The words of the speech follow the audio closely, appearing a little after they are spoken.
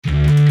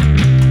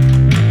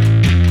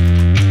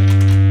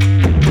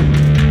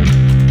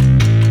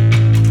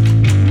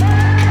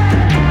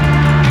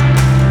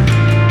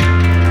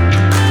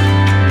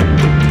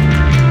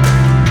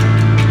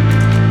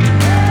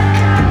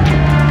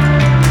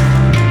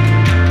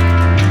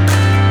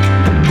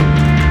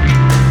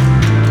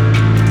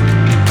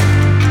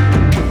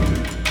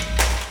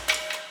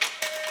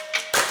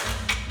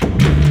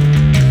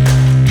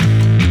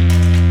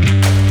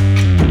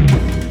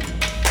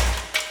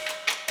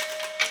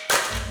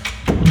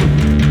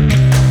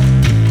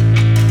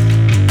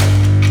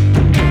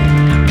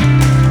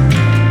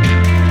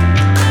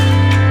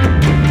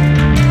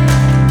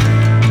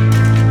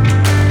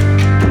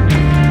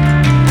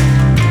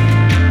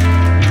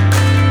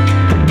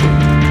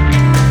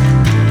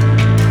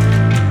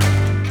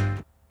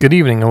Good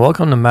evening and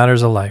welcome to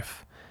Matters of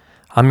Life.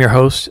 I'm your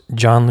host,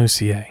 John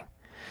Lussier,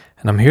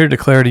 and I'm here to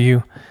declare to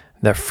you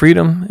that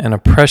freedom and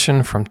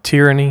oppression from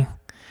tyranny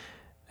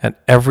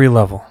at every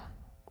level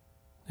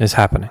is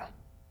happening.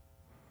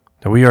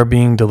 That we are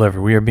being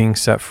delivered, we are being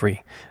set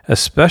free,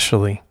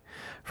 especially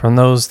from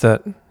those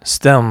that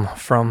stem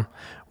from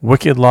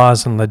wicked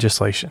laws and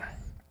legislation.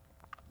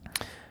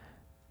 And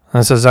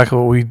that's exactly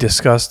what we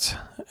discussed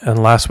in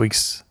last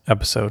week's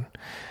episode,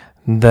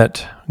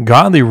 that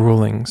godly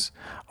rulings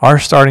are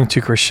starting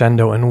to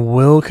crescendo and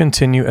will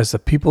continue as the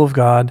people of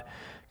God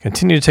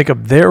continue to take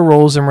up their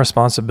roles and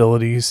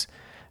responsibilities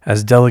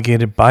as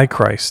delegated by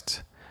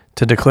Christ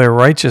to declare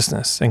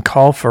righteousness and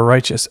call for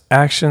righteous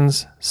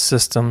actions,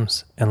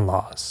 systems, and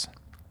laws.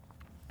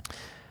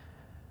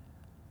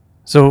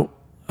 So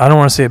I don't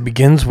want to say it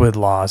begins with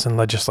laws and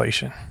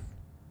legislation,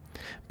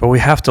 but we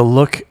have to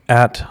look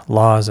at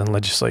laws and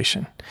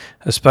legislation,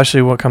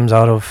 especially what comes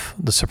out of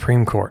the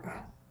Supreme Court.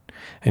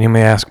 And you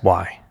may ask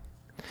why.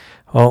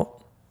 Well,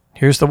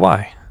 here's the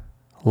why.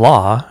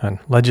 Law and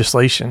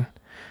legislation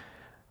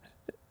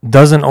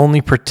doesn't only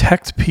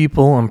protect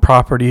people and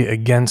property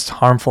against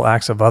harmful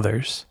acts of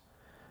others.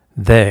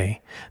 The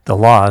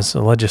laws,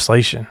 the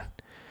legislation,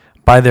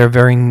 by their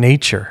very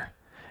nature,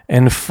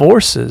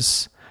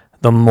 enforces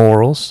the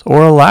morals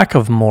or a lack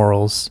of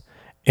morals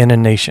in a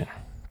nation.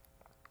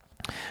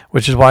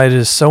 Which is why it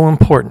is so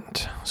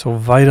important, so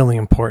vitally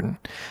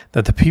important,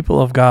 that the people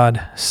of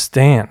God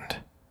stand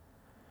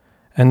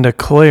and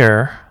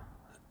declare,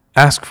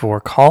 ask for,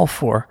 call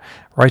for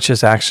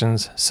righteous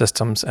actions,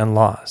 systems, and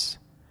laws.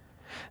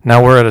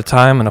 Now we're at a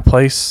time and a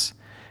place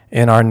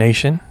in our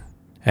nation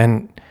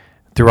and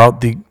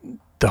throughout the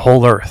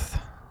whole earth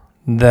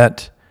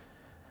that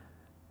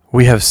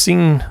we have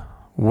seen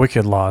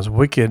wicked laws,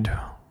 wicked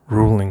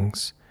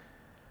rulings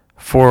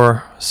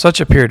for such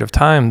a period of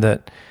time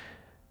that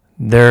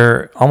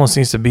there almost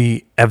needs to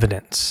be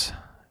evidence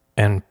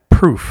and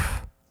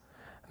proof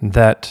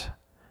that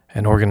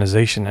an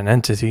organization, an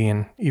entity,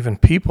 and even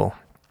people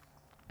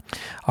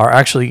are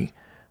actually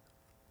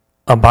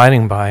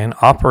abiding by and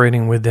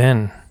operating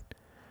within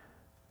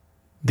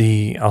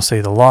the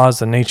laws,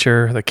 the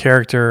nature, the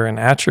character, and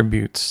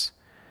attributes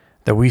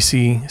that we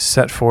see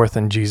set forth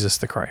in Jesus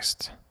the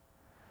Christ.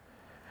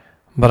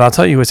 But I'll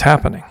tell you what's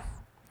happening.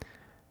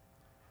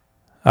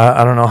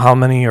 I don't know how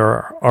many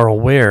are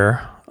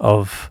aware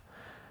of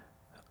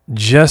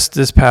just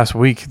this past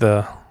week,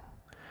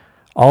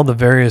 all the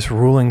various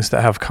rulings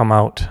that have come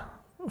out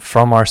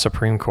from our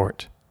Supreme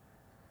Court.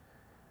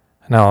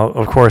 Now,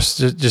 of course,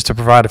 just to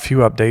provide a few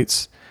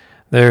updates,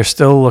 they're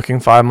still looking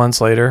 5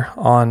 months later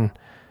on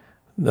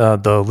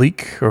the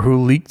leak or who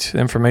leaked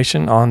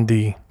information on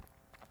the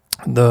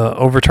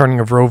overturning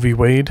of Roe v.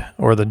 Wade,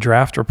 or the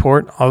draft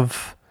report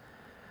of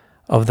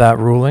that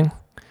ruling,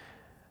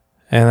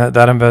 and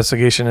that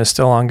investigation is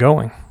still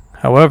ongoing.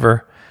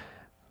 However,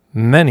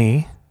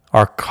 many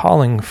are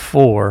calling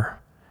for,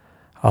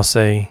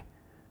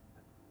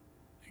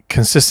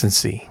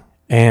 consistency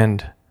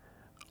and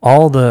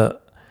all the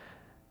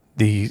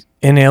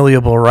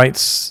inalienable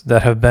rights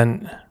that have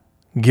been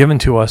given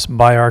to us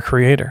by our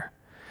Creator.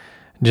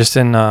 Just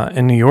in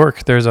New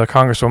York, there's a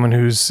congresswoman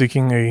who's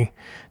seeking a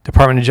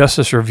Department of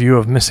Justice review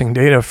of missing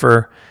data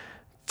for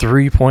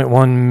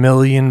 3.1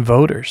 million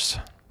voters,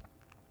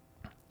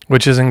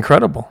 which is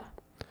incredible.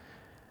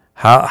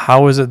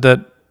 How is it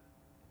that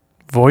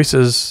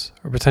voices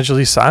are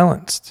potentially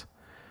silenced?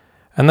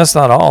 And that's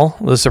not all.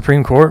 The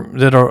Supreme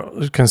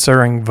Court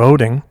concerning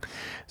voting.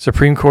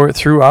 Supreme Court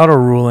threw out a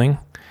ruling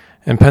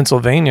in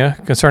Pennsylvania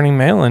concerning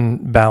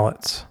mail-in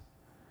ballots,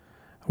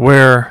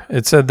 where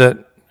it said that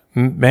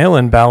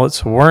mail-in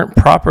ballots weren't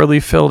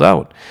properly filled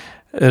out.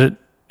 It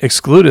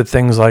excluded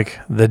things like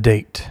the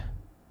date.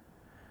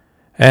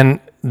 And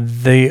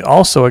they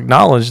also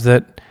acknowledged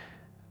that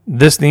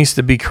this needs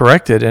to be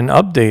corrected and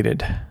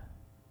updated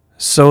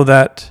so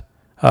that,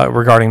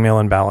 regarding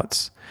mail-in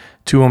ballots,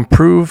 to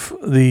improve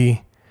the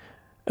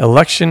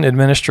election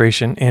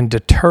administration and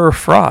deter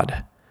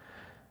fraud.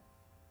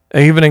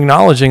 Even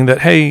acknowledging that,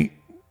 hey,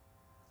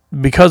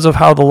 because of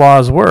how the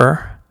laws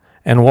were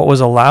and what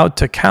was allowed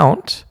to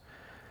count,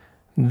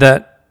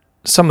 that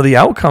some of the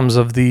outcomes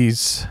of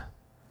these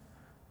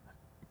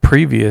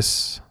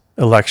previous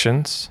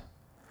elections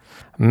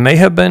may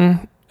have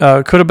been,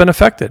 could have been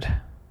affected.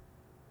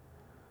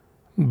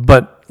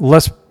 But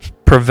let's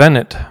prevent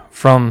it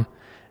from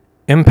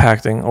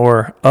impacting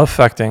or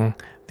affecting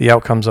the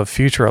outcomes of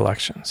future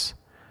elections,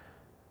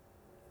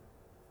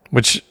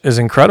 which is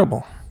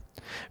incredible.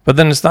 But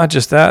then it's not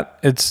just that.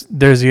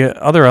 There's the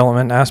other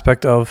element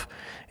aspect of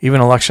even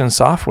election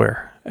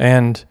software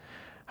and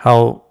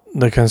how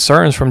the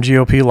concerns from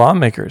GOP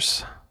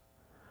lawmakers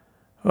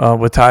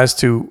with ties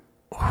to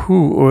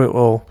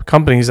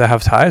companies that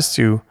have ties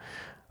to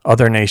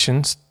other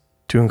nations,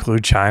 to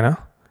include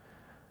China,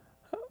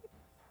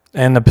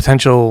 and the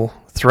potential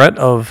threat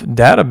of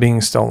data being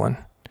stolen.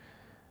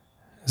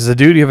 It's the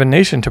duty of a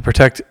nation to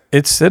protect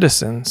its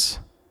citizens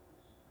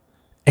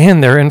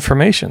and their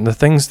information, the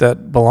things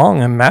that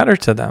belong and matter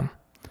to them.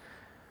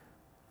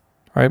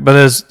 right? But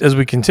as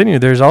we continue,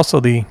 there's also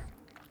the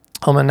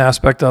element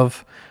aspect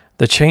of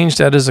the change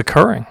that is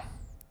occurring.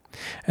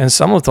 And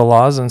some of the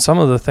laws and some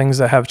of the things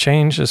that have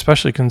changed,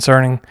 especially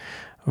concerning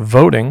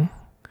voting,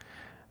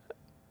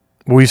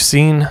 we've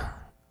seen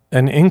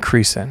an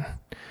increase in.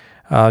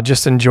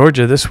 Just in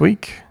Georgia this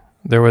week,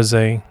 there was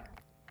the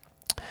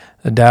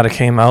data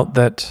came out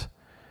that,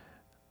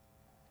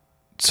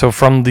 so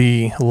from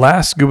the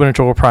last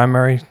gubernatorial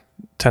primary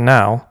to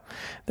now,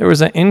 there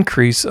was an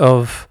increase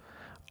of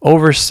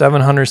over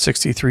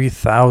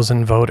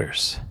 763,000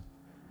 voters.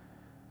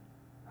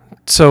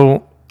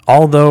 So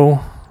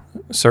although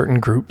certain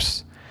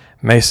groups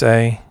may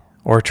say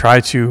or try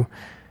to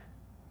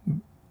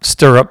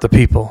stir up the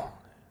people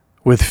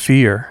with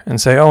fear and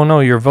say, oh no,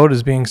 your vote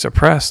is being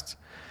suppressed,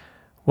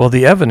 well,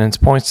 the evidence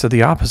points to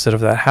the opposite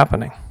of that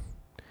happening.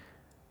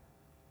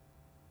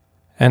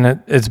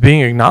 And it's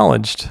being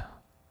acknowledged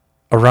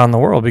around the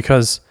world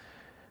because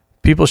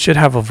people should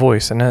have a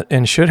voice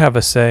and should have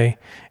a say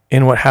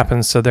in what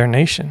happens to their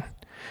nation.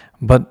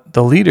 But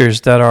the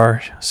leaders that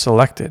are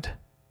selected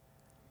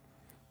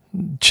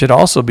should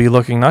also be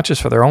looking not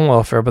just for their own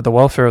welfare, but the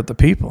welfare of the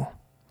people.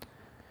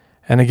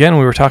 And again,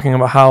 we were talking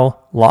about how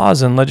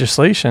laws and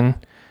legislation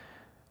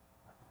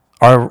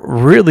are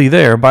really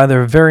there by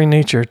their very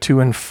nature to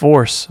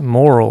enforce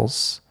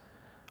morals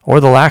or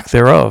the lack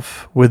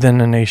thereof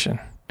within a nation,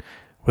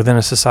 within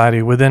a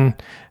society, within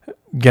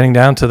getting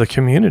down to the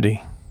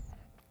community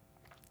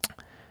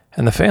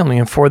and the family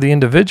and for the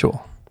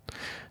individual.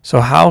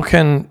 So how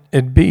can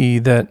it be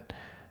that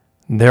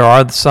there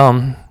are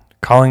some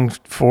calling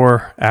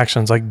for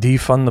actions like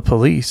defund the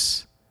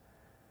police,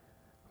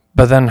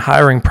 but then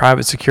hiring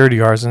private security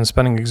guards and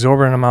spending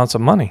exorbitant amounts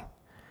of money?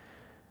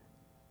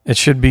 It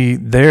should be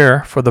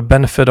there for the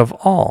benefit of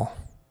all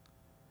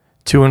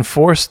to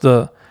enforce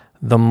the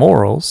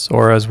morals,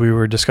 or as we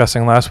were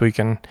discussing last week,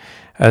 and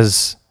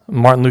as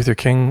Martin Luther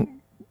King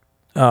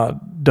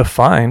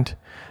defined,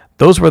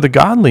 those were the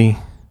godly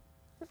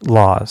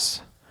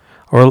laws,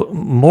 or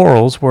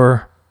moral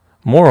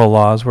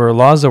laws were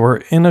laws that were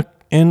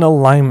in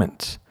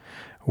alignment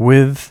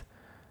with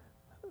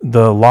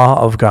the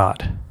law of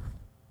God.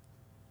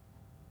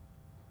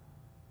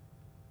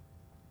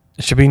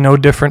 It should be no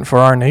different for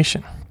our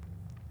nation.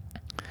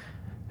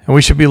 And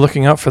we should be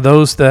looking out for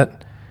those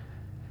that,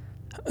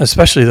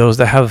 especially those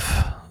that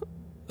have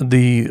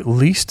the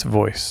least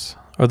voice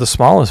or the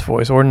smallest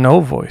voice or no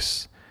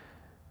voice.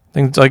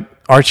 Things like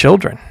our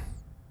children.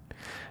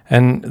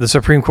 And the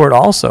Supreme Court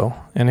also,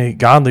 in a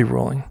godly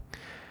ruling,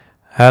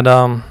 had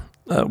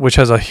which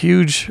has a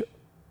huge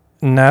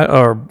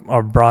or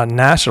broad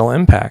national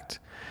impact.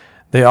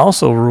 They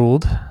also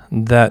ruled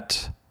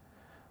that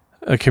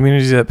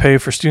communities that pay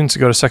for students to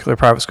go to secular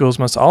private schools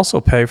must also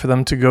pay for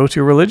them to go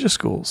to religious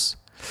schools.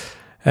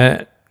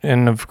 And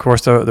of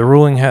course, the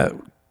ruling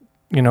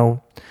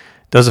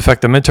does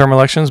affect the midterm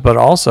elections, but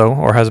also,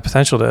 or has a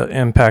potential to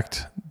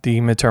impact the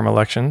midterm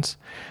elections.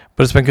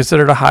 But it's been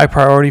considered a high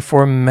priority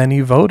for many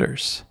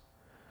voters.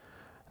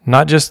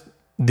 Not just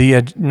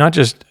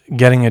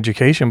getting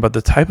education, but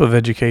the type of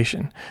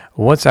education,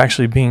 what's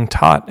actually being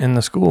taught in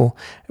the school,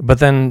 but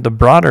then the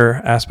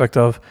broader aspect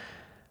of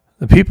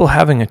the people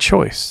having a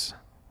choice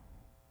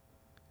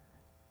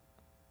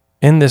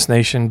in this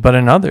nation, but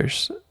in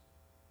others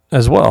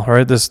as well,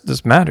 right?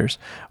 This matters.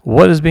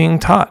 What is being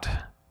taught?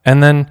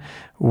 And then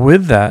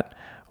with that,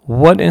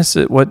 what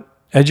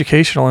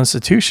educational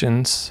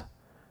institutions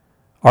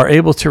are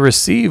able to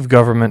receive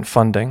government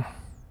funding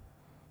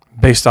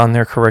based on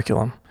their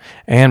curriculum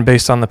and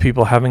based on the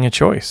people having a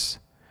choice?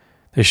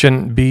 They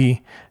shouldn't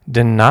be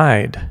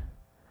denied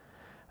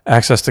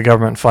access to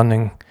government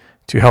funding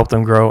to help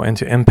them grow and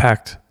to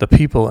impact the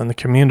people in the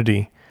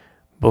community,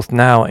 both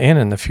now and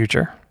in the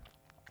future.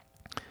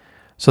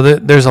 So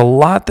there's a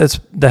lot that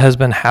has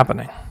been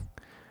happening.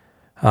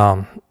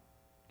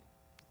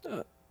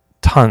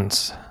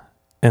 Tons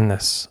in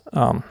this.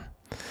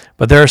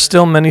 But there are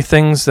still many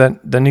things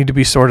that need to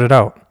be sorted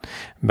out.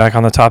 Back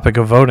on the topic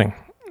of voting.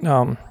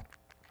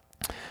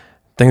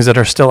 Things that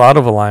are still out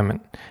of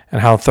alignment, and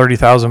how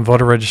 30,000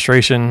 voter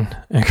registration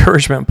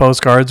encouragement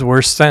postcards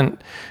were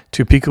sent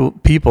to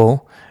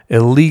people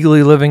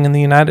illegally living in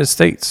the United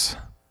States.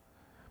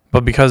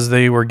 But because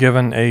they were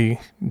given a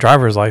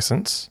driver's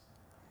license,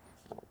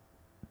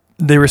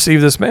 they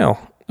received this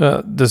mail,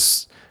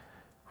 this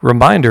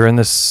reminder and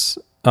this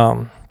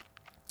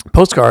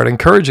postcard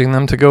encouraging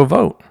them to go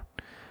vote.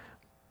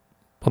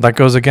 Well, that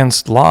goes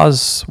against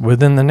laws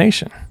within the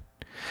nation.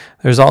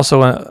 There's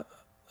also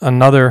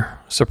another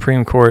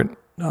Supreme Court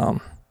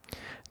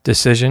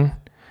decision,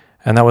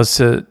 and that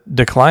was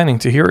declining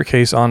to hear a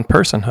case on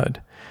personhood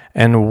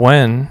and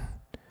when,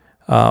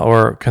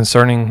 or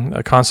concerning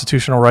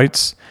constitutional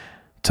rights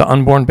to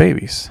unborn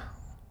babies.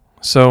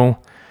 So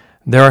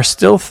there are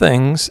still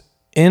things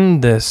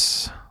in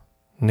this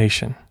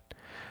nation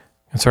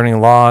concerning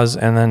laws,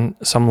 and then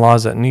some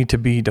laws that need to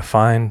be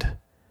defined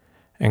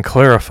and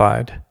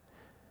clarified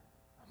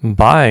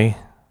by,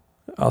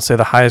 I'll say,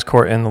 the highest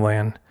court in the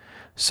land,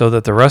 so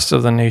that the rest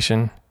of the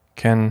nation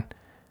can,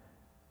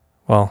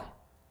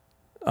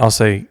 I'll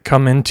say,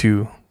 come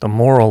into the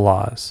moral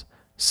laws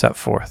set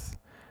forth,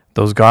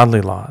 those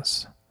godly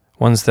laws,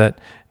 ones that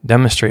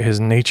demonstrate his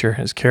nature,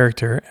 his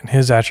character, and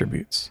his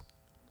attributes.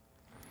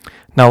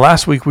 Now,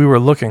 last week we were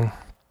looking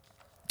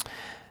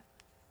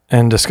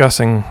and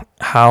discussing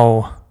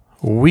how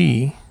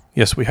we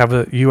have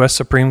a U.S.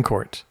 Supreme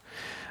Court,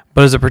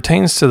 but as it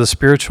pertains to the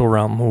spiritual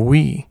realm,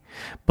 we,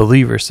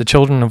 believers, the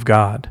children of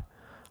God,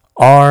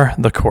 are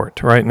the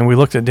court, right? And we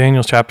looked at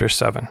Daniel chapter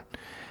 7,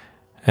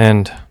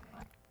 and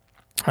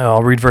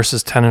I'll read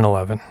verses 10 and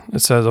 11. It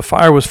says, a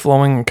fire was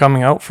flowing and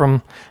coming out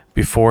from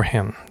before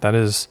him, that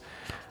is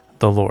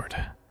the Lord.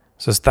 It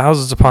says,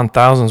 thousands upon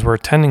thousands were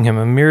attending him,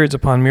 and myriads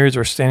upon myriads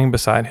were standing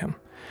beside him.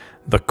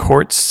 The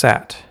court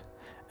sat,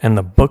 and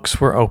the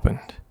books were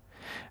opened.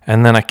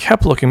 And then I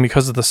kept looking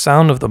because of the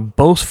sound of the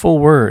boastful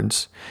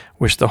words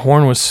which the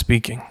horn was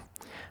speaking.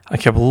 I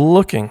kept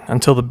looking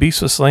until the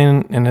beast was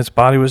slain and its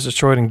body was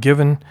destroyed and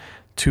given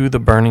to the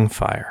burning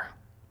fire.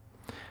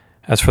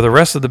 As for the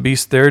rest of the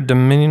beasts, their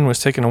dominion was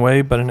taken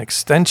away, but an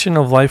extension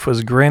of life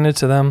was granted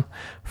to them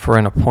for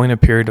an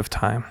appointed period of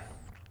time.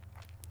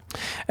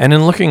 And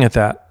in looking at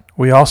that,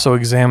 we also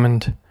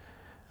examined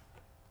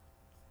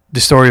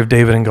the story of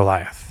David and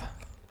Goliath.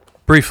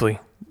 Briefly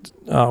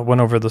went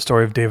over the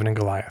story of David and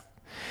Goliath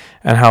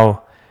and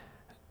how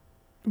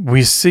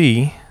we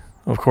see,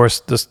 of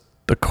course,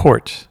 the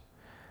court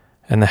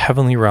and the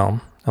heavenly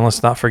realm. And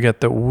let's not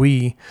forget that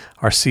we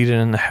are seated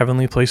in the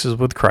heavenly places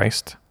with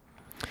Christ.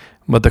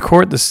 But the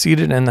court is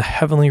seated in the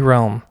heavenly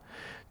realm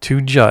to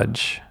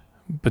judge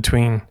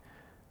between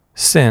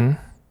sin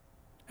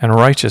and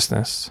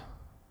righteousness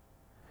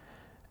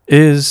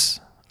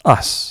is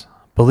us,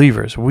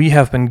 believers. We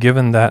have been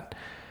given that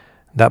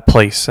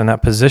place and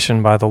that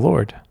position by the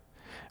Lord.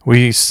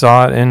 We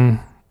saw it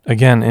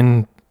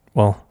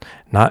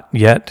not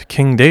yet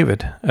King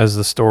David, as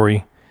the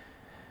story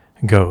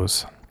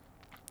goes,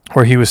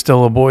 where he was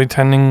still a boy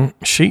tending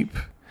sheep.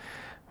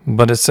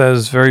 But it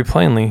says very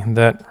plainly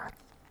that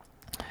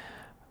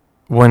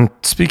when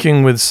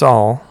speaking with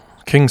Saul,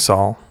 King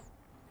Saul,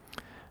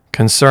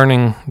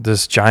 concerning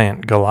this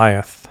giant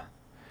Goliath,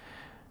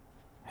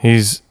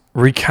 he's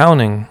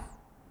recounting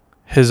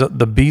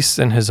the beasts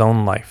in his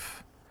own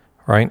life,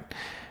 right?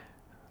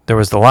 There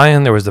was the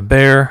lion, there was the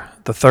bear.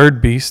 The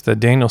third beast that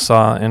Daniel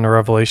saw in the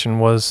Revelation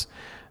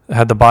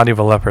had the body of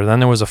a leopard. Then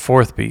there was a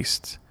fourth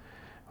beast,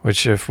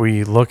 which if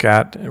we look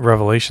at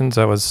Revelations,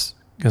 that was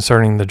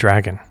concerning the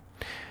dragon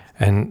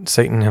and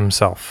Satan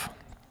himself.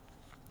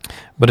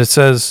 But it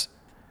says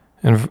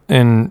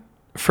in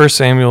 1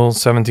 Samuel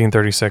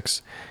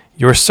 17:36,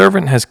 your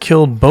servant has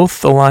killed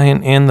both the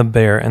lion and the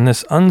bear, and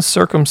this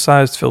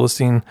uncircumcised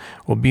Philistine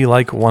will be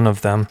like one of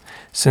them,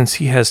 since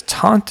he has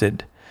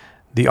taunted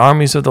the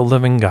armies of the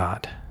living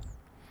God.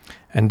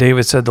 And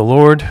David said, the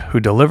Lord who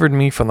delivered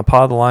me from the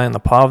paw of the lion, the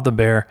paw of the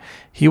bear,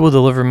 he will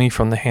deliver me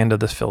from the hand of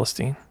this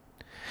Philistine.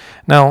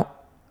 Now,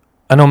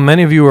 I know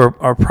many of you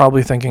are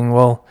probably thinking,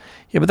 well,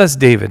 yeah, but that's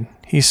David.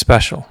 He's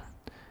special.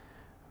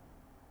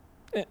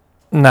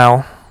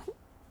 Now,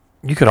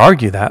 you could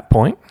argue that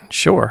point.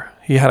 Sure,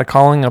 he had a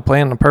calling, a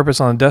plan, and a purpose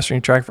on a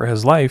destiny track for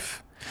his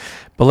life.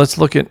 But let's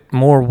look at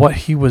more what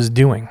he was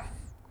doing.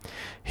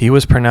 He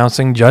was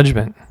pronouncing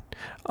judgment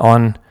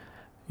on,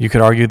 you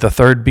could argue, the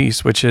third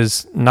beast, which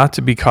is not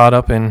to be caught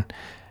up in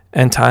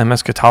end time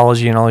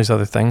eschatology and all these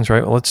other things,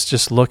 right? Well, let's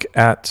just look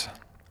at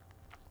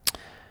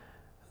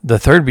the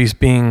third beast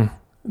being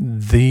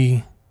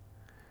the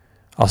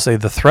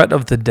threat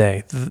of the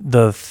day,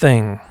 the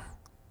thing,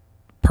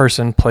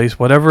 person, place,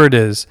 whatever it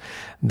is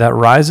that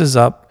rises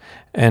up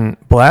and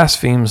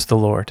blasphemes the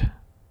Lord,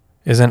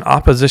 is in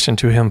opposition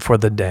to him for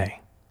the day.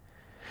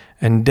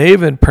 And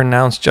David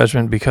pronounced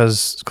judgment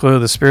because clearly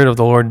the Spirit of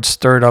the Lord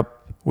stirred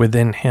up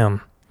within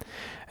him.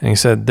 And he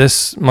said,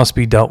 this must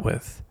be dealt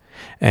with.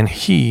 And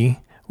he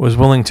was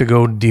willing to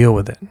go deal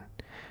with it.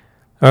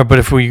 But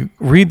if we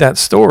read that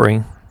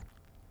story,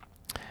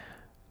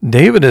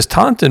 David is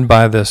taunted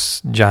by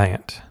this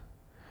giant.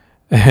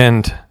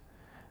 And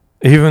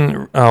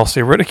even, I'll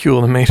say,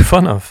 ridiculed and made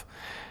fun of.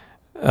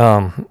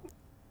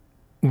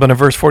 But in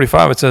verse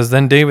 45 it says,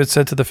 then David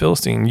said to the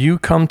Philistine, you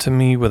come to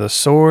me with a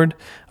sword,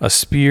 a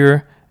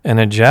spear, and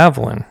a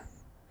javelin,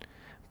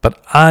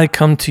 but I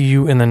come to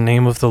you in the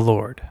name of the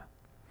Lord.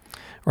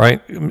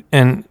 Right?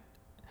 And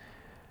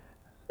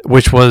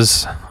which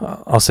was,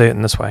 I'll say it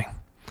in this way,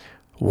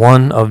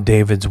 one of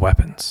David's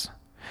weapons.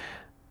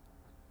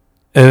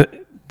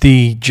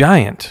 The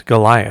giant,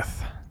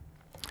 Goliath,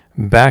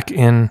 back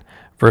in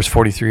verse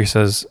 43 it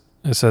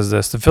says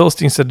this, the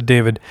Philistine said to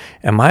David,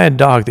 am I a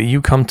dog that you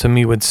come to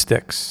me with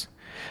sticks?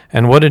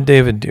 And what did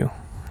David do?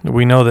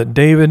 We know that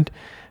David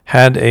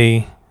had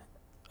a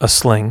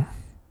slingshot,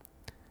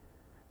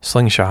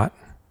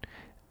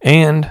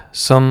 and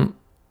some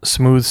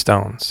smooth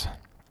stones.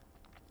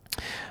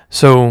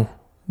 So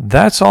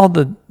that's all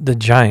the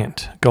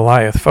giant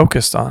Goliath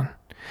focused on.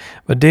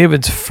 But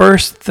David's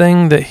first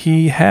thing that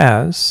he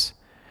has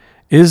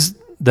is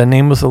the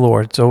name of the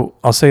Lord. So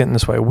I'll say it in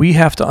this way. We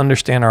have to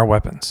understand our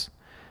weapons.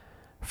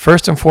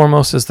 First and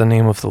foremost is the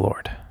name of the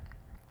Lord.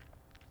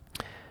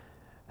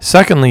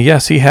 Secondly,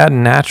 yes, he had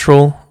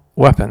natural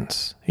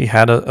weapons. He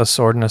had a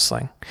sword and a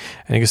sling.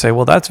 And you can say,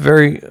 well, that's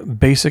very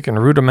basic and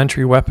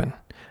rudimentary weapon.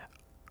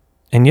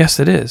 And yes,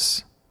 it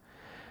is.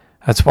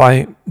 That's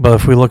why, but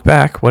if we look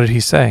back, what did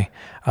he say?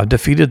 I've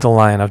defeated the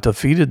lion, I've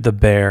defeated the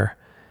bear.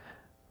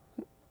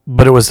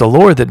 But it was the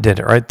Lord that did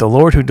it, right? The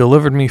Lord who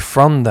delivered me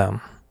from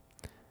them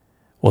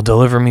will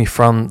deliver me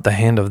from the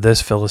hand of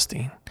this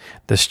Philistine,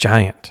 this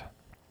giant.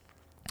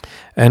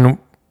 And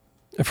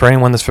for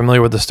anyone that's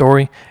familiar with the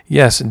story,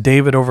 yes,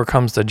 David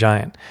overcomes the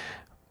giant.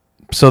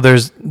 So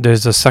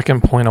there's a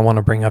second point I want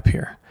to bring up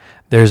here.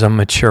 There's a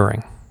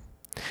maturing.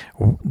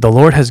 The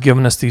Lord has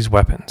given us these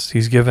weapons.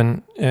 He's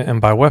given,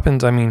 and by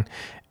weapons I mean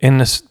in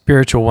the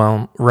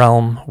spiritual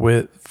realm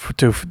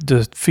to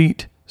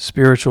defeat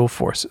spiritual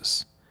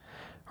forces,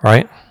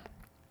 right?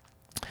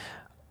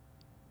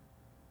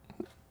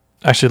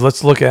 Actually,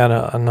 let's look at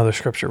another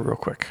scripture real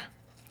quick.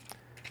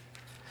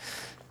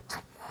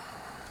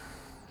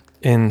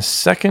 In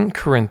 2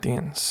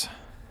 Corinthians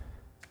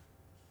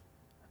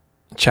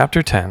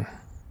chapter 10,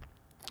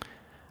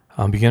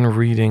 I'll begin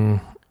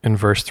reading in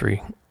verse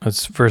 3.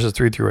 It's verses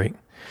 3 through 8.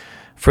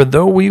 For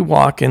though we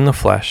walk in the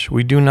flesh,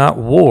 we do not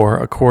war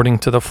according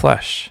to the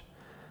flesh.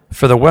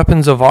 For the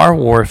weapons of our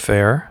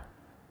warfare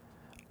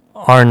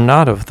are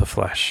not of the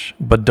flesh,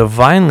 but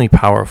divinely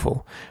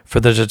powerful for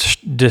the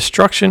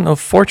destruction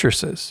of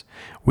fortresses.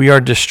 We are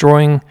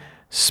destroying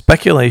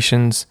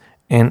speculations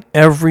and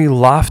every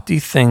lofty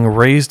thing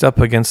raised up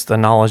against the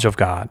knowledge of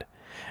God.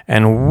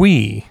 And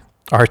we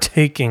are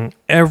taking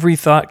every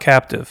thought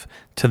captive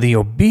to the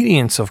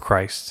obedience of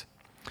Christ.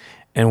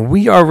 And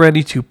we are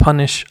ready to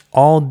punish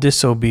all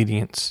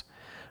disobedience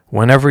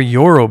whenever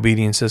your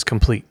obedience is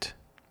complete.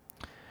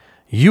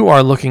 You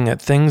are looking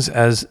at things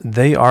as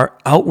they are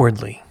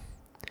outwardly.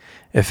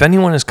 If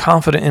anyone is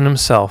confident in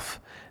himself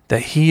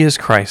that he is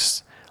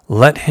Christ,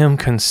 let him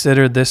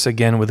consider this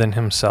again within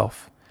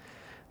himself,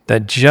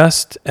 that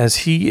just as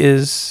he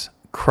is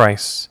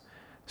Christ,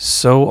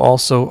 so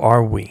also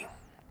are we.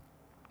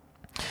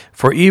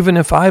 For even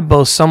if I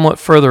boast somewhat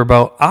further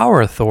about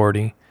our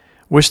authority,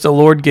 which the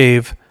Lord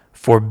gave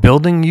for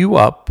building you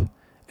up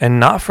and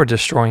not for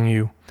destroying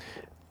you,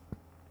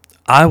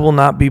 I will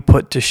not be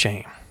put to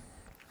shame.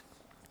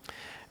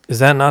 Is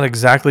that not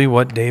exactly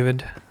what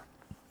David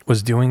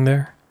was doing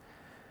there?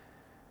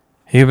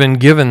 He had been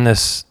given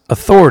this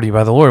authority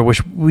by the Lord,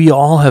 which we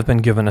all have been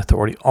given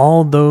authority.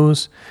 All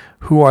those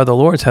who are the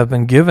Lord's have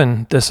been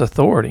given this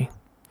authority.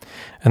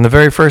 And the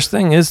very first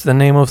thing is the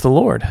name of the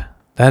Lord.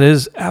 That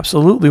is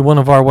absolutely one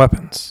of our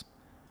weapons.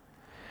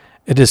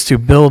 It is to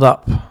build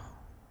up.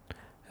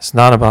 It's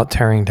not about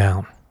tearing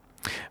down.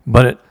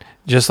 But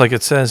just like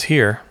it says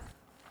here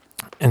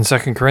in 2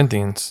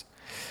 Corinthians,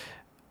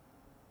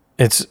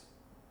 it's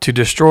to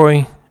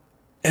destroy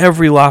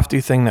every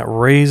lofty thing that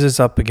raises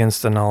up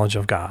against the knowledge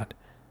of God.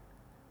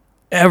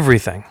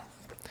 Everything.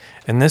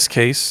 In this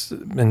case,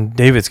 in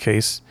David's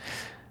case,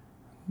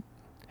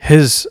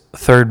 his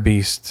third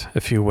beast,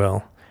 if you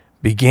will,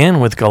 began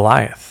with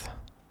Goliath.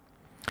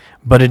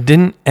 But it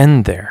didn't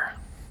end there.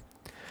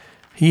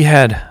 He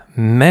had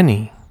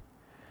many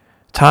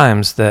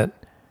times that,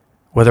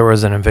 whether it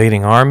was an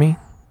invading army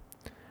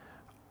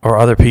or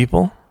other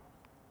people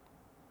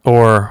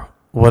or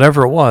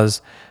whatever it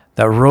was,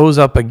 that rose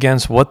up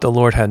against what the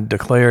Lord had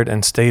declared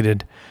and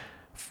stated,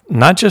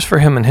 not just for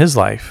him in his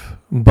life,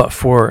 but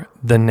for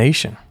the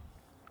nation.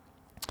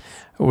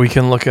 We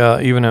can look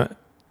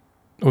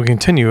we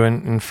continue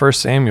in 1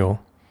 Samuel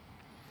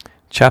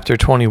chapter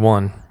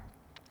 21.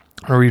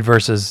 I'll read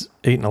verses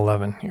 8 and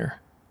 11 here,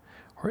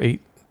 or 8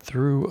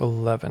 through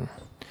 11.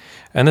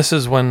 And this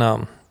is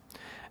when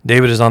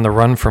David is on the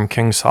run from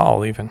King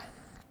Saul even.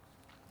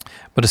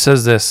 But it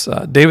says this,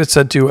 David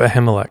said to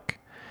Ahimelech,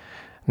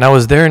 now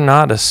is there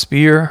not a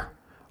spear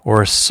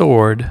or a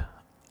sword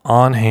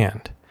on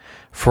hand?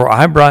 For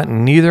I brought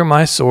neither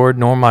my sword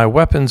nor my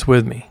weapons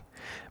with me,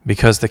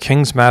 because the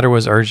king's matter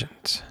was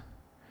urgent.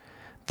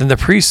 Then the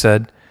priest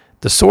said,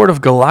 the sword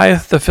of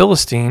Goliath the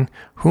Philistine,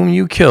 whom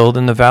you killed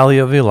in the valley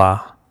of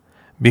Elah.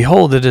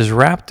 Behold, it is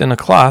wrapped in a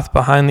cloth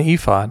behind the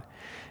ephod.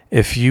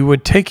 If you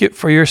would take it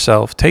for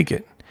yourself, take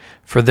it,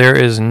 for there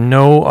is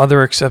no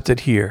other except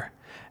it here.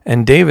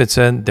 And David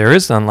said, there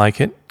is none like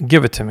it,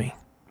 give it to me.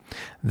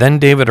 Then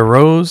David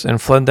arose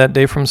and fled that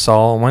day from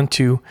Saul and went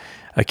to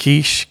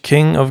Achish,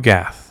 king of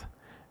Gath.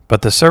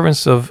 But the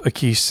servants of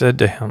Achish said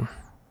to him,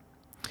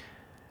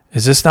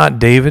 is this not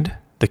David,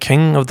 the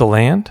king of the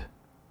land?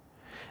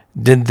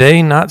 Did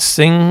they not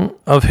sing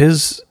of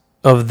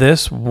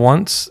this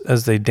once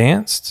as they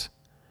danced?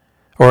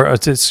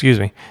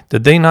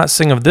 Did they not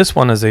sing of this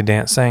one as they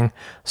danced, saying,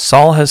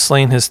 Saul has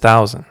slain his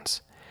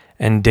thousands,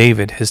 and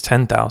David his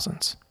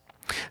 10,000s?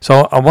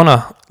 So I want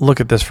to look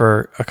at this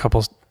for a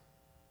couple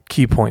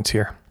key points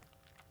here.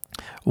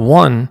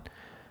 One,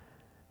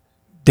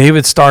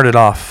 David started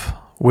off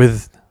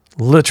with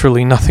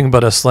literally nothing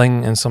but a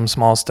sling and some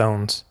small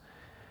stones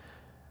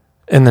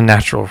in the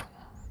natural.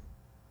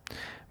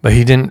 But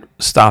he didn't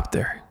stop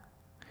there.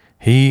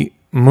 He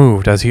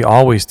moved, as he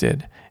always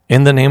did,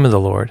 in the name of the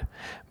Lord.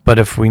 But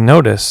if we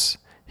notice,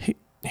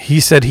 he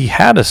said he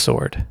had a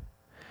sword.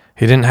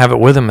 He didn't have it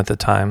with him at the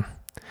time.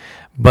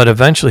 But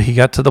eventually he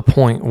got to the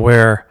point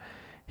where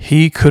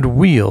he could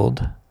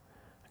wield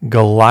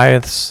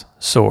Goliath's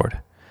sword.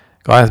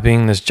 Goliath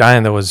being this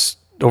giant that was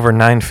over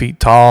 9 feet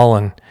tall,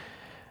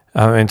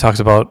 and talks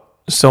about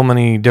so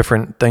many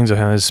different things of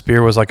him. His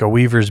spear was like a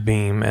weaver's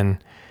beam,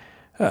 and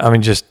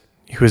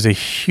he was a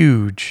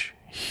huge,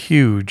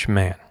 huge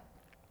man.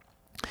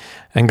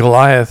 And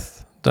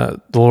Goliath,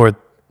 the Lord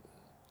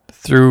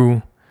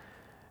the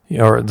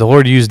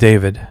Lord used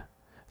David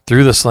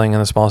through the sling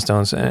and the small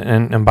stones,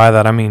 and by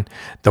that I mean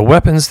the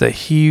weapons that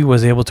he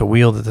was able to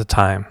wield at the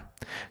time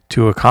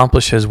to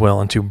accomplish his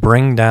will and to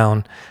bring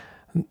down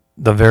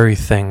the very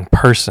thing,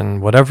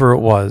 person, whatever it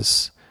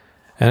was.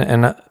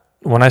 And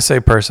when I say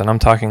person, I'm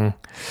talking,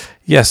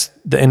 yes,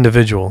 the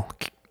individual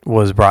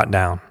was brought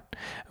down,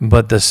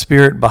 but the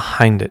spirit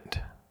behind it.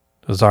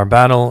 Because our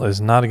battle is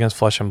not against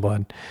flesh and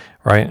blood,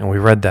 right? And we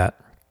read that.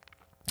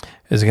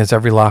 Is against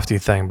every lofty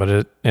thing, but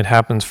it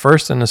happens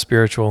first in the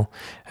spiritual,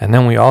 and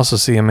then we also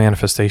see a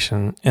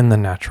manifestation in the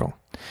natural.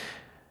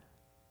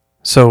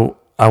 So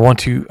I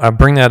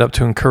bring that up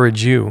to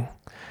encourage you.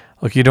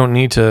 Look, you don't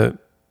need to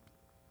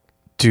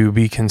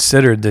be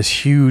considered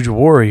this huge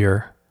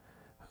warrior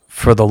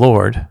for the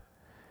Lord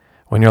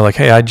when you're like,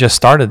 hey, I just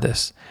started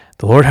this.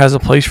 The Lord has a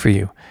place for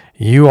you.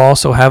 You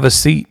also have a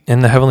seat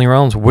in the heavenly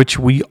realms, which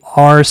we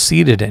are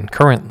seated in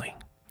currently.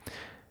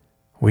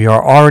 We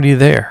are already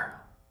there.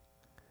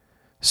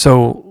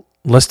 So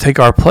let's take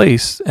our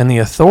place and the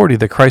authority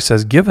that Christ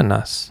has given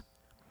us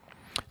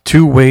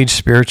to wage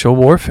spiritual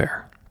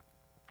warfare.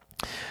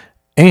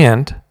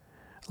 And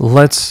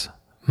let's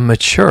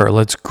mature,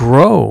 let's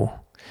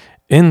grow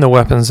in the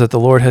weapons that the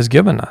Lord has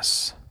given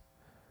us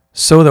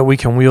so that we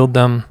can wield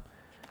them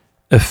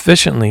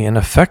efficiently and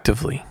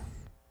effectively.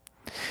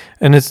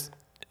 And as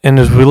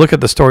we look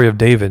at the story of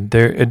David,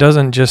 it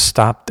doesn't just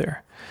stop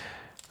there,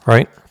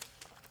 right?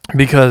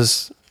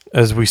 Because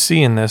as we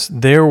see in this,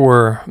 there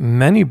were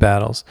many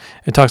battles.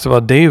 It talks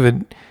about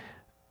David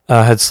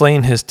had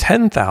slain his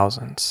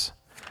 10,000s.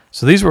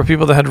 So these were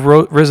people that had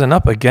risen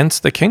up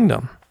against the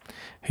kingdom.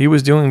 He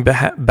was doing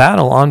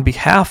battle on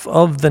behalf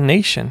of the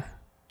nation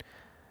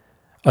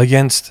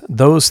against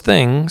those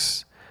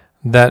things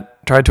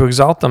that tried to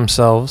exalt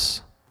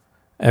themselves,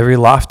 every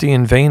lofty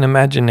and vain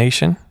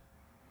imagination,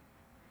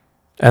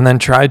 and then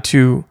tried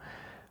to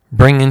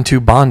bring into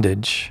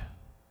bondage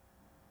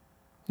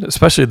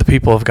especially the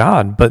people of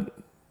God, but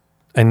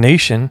a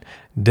nation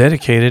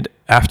dedicated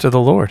after the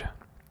Lord.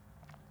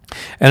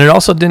 And it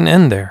also didn't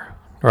end there,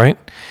 right?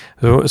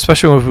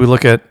 Especially if we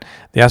look at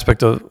we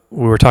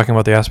were talking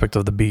about the aspect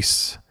of the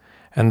beasts.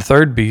 And the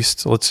third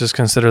beast, let's just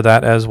consider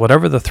that as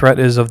whatever the threat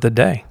is of the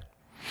day.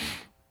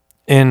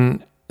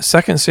 In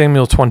 2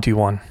 Samuel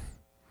 21,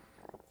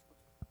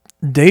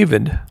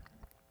 David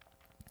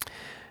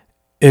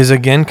is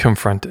again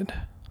confronted.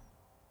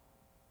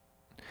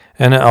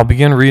 And I'll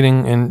begin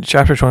reading in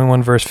chapter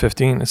 21, verse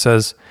 15. It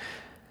says,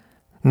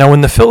 "Now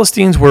when the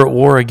Philistines were at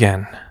war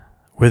again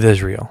with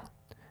Israel,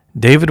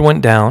 David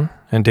went down,"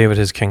 and David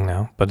is king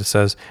now, but it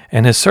says,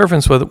 "and his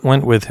servants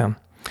went with him.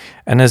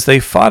 And as they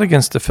fought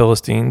against the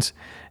Philistines,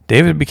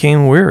 David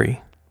became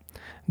weary.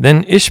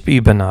 Then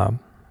Ishbi-Benob,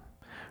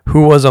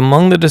 who was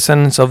among the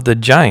descendants of the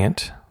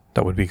giant,"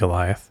 that would be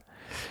Goliath,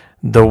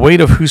 "the weight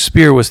of whose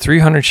spear was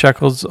 300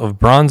 shekels of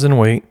bronze in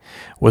weight,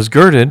 was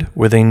girded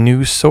with a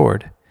new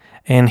sword,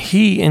 and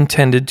he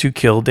intended to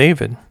kill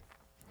David."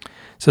 It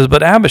says,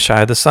 "But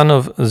Abishai, the son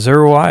of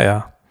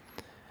Zeruiah,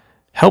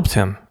 helped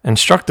him and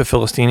struck the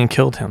Philistine and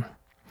killed him.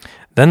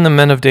 Then the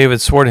men of David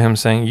swore to him,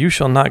 saying, 'You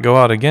shall not go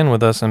out again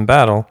with us in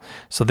battle,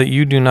 so that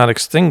you do not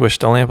extinguish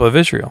the lamp of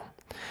Israel.'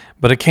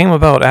 But it came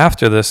about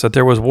after this that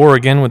there was war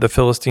again with the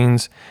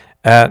Philistines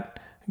at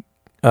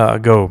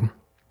Gob.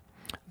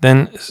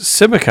 Then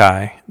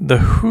Sibbecai, the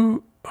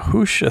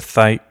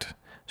Hushathite,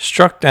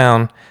 struck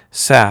down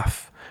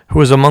Saph, who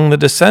was among the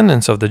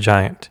descendants of the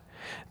giant.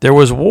 There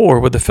was war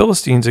with the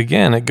Philistines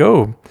again at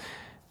Gob.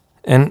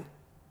 And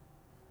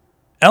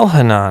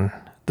Elhanan,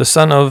 the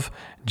son of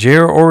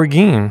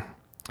Jer-Orgim,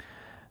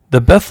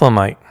 the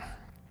Bethlehemite,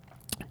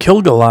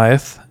 killed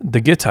Goliath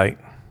the Gittite,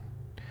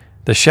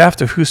 the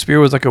shaft of whose spear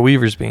was like a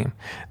weaver's beam.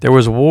 There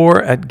was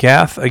war at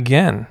Gath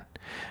again,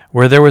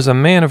 where there was a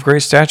man of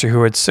great stature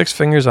who had 6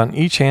 fingers on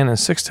each hand and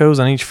 6 toes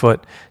on each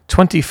foot,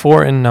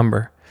 24 in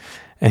number.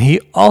 And he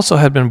also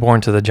had been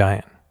born to the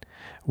giant.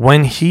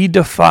 When he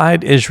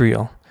defied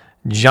Israel,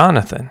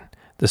 Jonathan,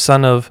 the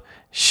son of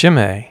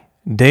Shimei,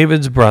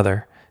 David's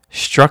brother,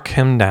 struck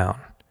him down.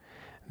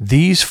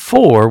 These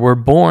 4 were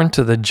born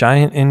to the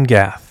giant in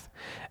Gath,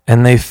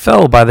 and they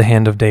fell by the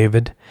hand of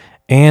David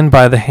and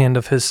by the hand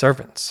of his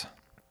servants."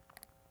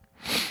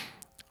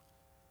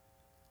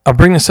 I'll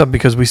bring this up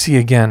because we see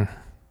again,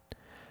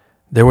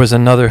 there was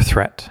another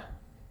threat.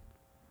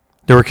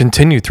 There were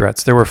continued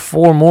threats. There were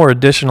 4 more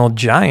additional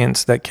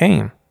giants that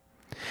came,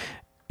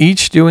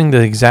 each doing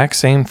the exact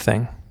same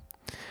thing.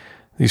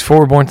 These 4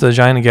 were born to the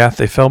giant in Gath.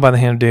 They fell by the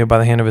hand of David, by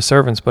the hand of his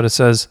servants. But it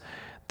says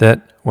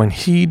that when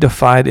he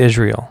defied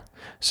Israel,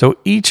 so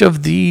each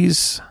of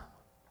these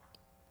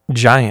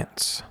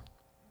giants.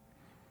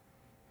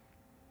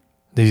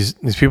 These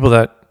people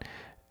that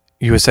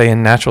you would say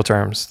in natural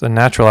terms, the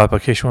natural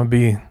application would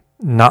be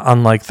not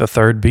unlike the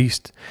third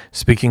beast,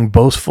 speaking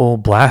boastful,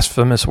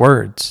 blasphemous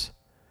words,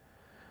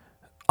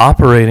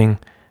 operating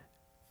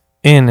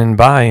in and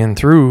by and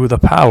through the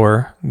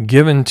power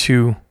given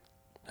to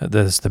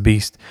the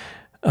beast,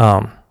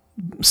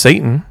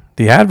 Satan,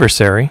 the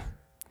adversary,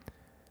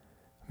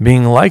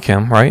 being like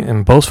him, right,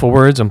 and boastful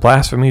words and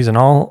blasphemies and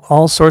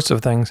all sorts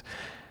of things.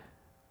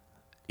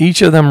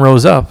 Each of them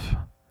rose up.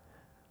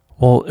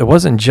 Well, it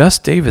wasn't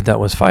just David that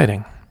was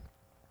fighting.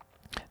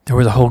 There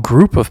was a whole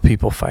group of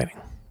people fighting,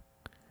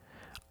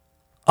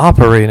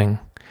 operating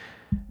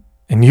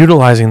and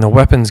utilizing the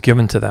weapons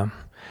given to them.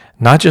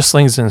 Not just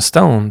slings and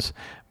stones,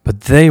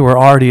 but they were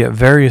already at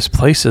various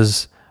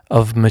places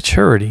of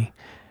maturity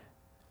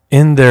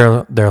in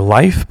their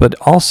life, but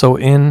also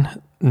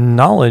in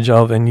knowledge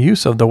of and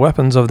use of the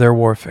weapons of their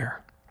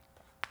warfare.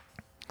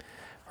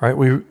 Right?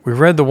 We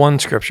read the one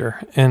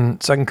scripture in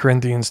 2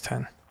 Corinthians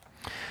 10.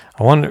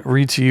 I want to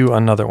read to you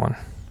another one.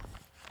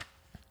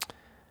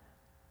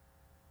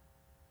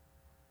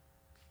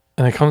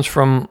 And it comes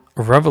from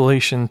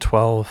Revelation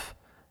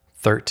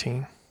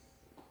 12:13.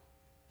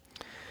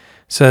 It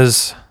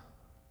says,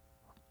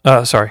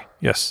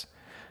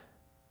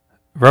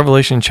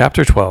 Revelation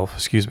chapter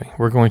 12,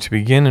 We're going to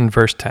begin in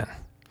verse 10.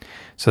 It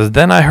says,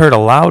 Then I heard a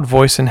loud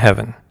voice in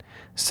heaven,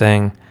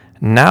 saying,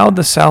 Now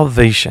the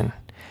salvation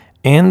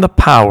and the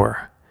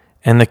power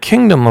and the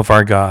kingdom of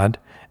our God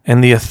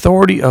and the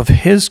authority of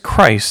his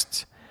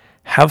Christ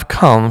have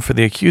come, for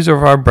the accuser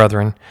of our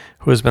brethren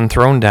who has been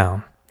thrown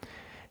down,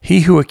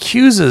 he who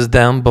accuses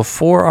them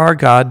before our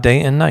God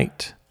day and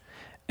night.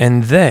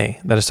 And they,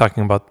 that is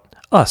talking about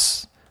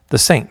us, the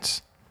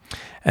saints,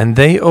 and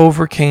they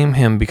overcame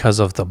him because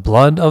of the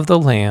blood of the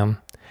Lamb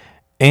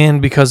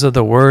and because of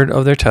the word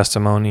of their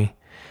testimony,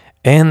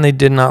 and they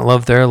did not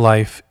love their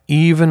life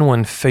even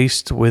when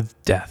faced with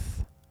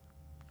death.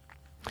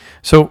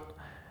 So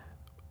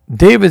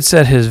David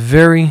said his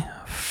very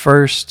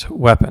first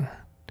weapon,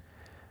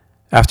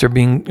 after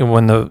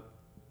when the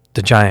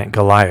giant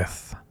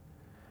Goliath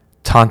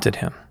taunted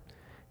him,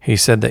 he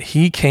said that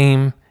he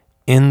came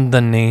in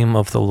the name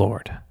of the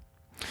Lord,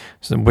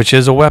 which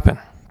is a weapon.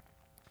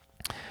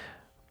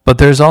 But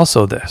there's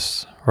also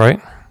this,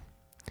 right?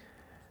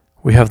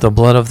 We have the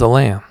blood of the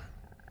Lamb.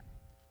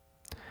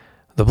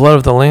 The blood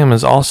of the Lamb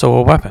is also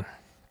a weapon.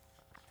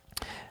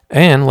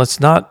 And let's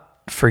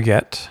not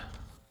forget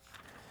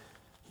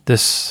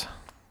this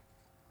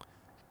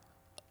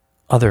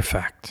other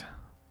fact.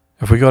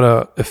 If we go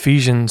to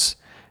Ephesians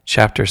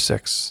chapter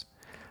 6,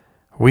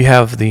 we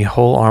have the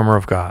whole armor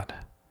of God.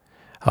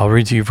 I'll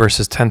read to you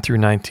verses 10 through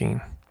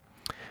 19,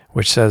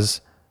 which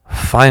says,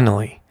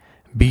 Finally,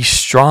 be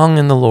strong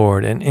in the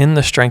Lord and in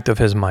the strength of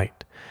his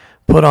might.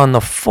 Put on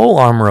the full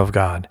armor of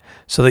God,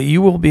 so that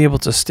you will be able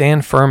to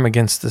stand firm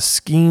against the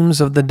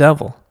schemes of the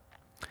devil.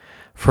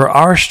 For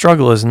our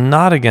struggle is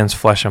not against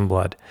flesh and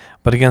blood,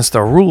 but against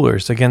the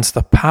rulers, against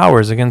the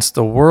powers, against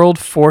the world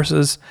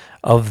forces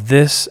of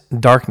this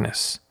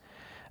darkness,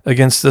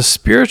 against the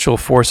spiritual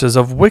forces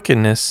of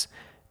wickedness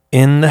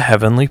in the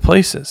heavenly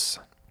places.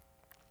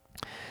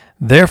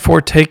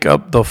 Therefore take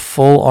up the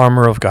full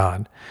armor of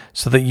God,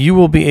 so that you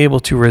will be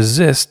able to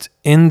resist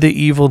in the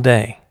evil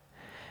day,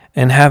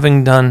 and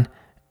having done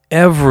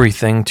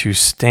everything to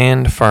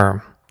stand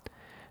firm.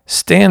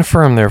 Stand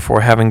firm,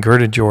 therefore, having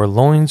girded your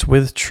loins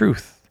with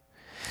truth,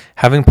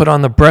 having put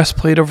on the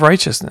breastplate of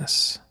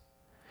righteousness,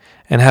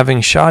 and having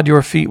shod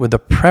your feet with the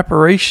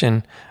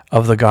preparation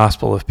of the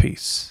gospel of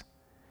peace.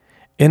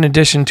 In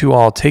addition to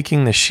all,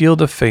 taking the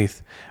shield of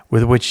faith,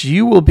 with which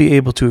you will be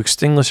able to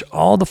extinguish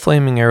all the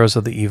flaming arrows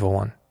of the evil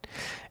one,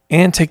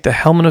 and take the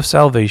helmet of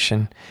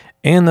salvation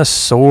and the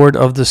sword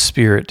of the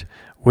Spirit,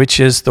 which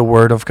is the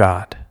word of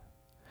God.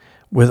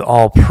 With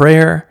all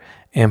prayer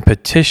and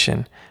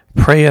petition,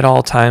 pray at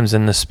all times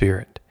in the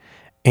Spirit,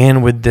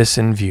 and with this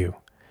in view,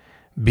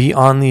 be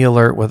on the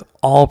alert with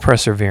all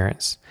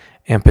perseverance,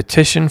 and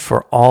petition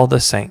for all the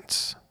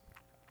saints.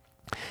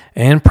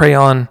 And pray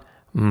on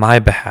my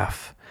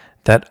behalf,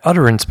 that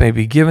utterance may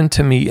be given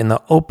to me in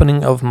the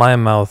opening of my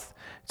mouth,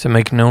 to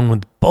make known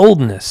with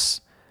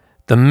boldness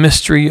the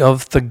mystery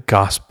of the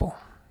gospel,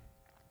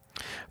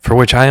 for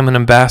which I am an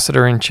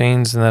ambassador in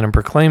chains, and that in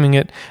proclaiming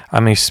it I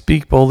may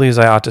speak boldly as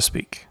I ought to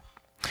speak.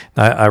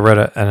 Now, I read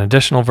an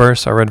additional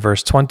verse. I read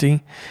verse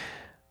 20,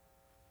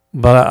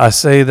 but I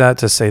say that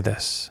to say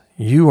this.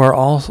 You are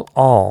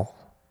all,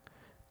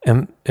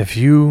 and if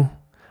you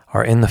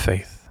are in the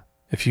faith,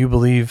 if you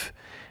believe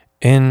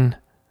in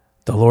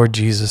the Lord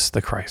Jesus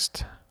the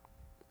Christ,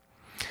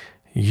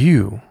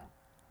 you,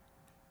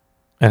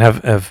 and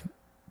have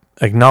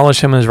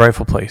acknowledged him in his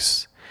rightful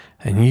place,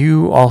 and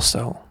you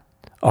also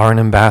are an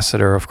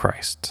ambassador of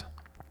Christ.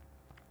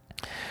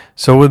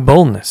 So with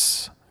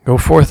boldness, go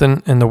forth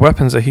in the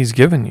weapons that he's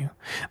given you.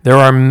 There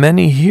are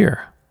many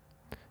here.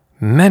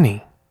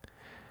 Many.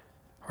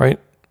 Right?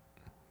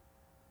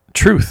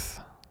 Truth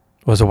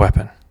was a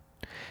weapon.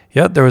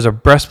 Yet there was a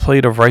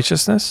breastplate of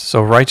righteousness.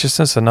 So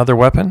righteousness, another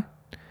weapon.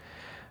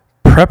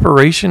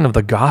 preparation of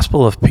the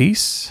gospel of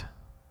peace,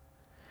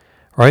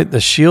 right? The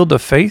shield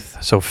of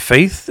faith. So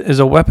faith is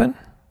a weapon.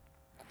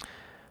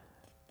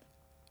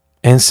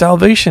 And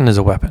salvation is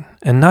a weapon.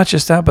 And not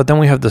just that, but then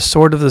we have the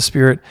sword of the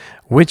Spirit,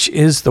 which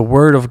is the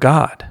word of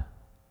God.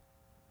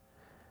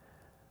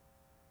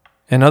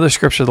 In other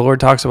scripture, the Lord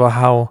talks about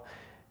how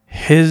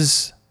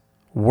his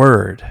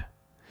word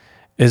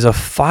is a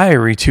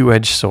fiery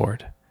two-edged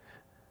sword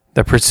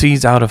that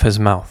proceeds out of his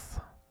mouth.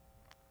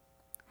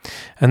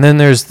 And then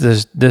there's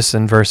this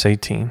in verse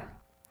 18.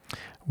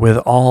 With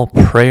all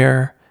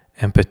prayer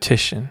and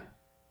petition.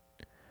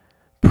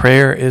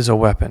 Prayer is a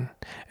weapon.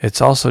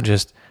 It's also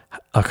just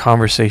a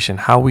conversation,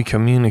 how we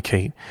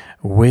communicate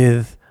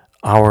with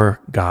our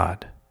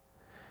God.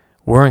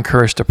 We're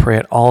encouraged to pray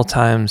at all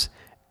times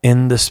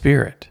in the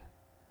Spirit.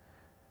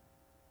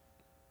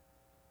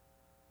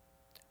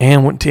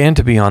 And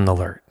to be on the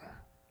alert.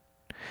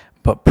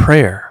 But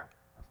prayer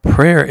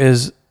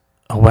is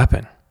a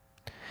weapon.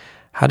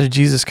 How did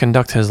Jesus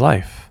conduct his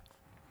life?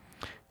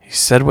 He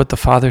said what the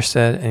Father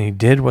said, and he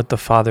did what the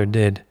Father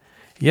did.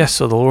 Yes,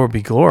 so the Lord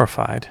be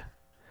glorified.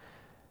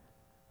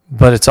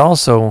 But it's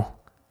also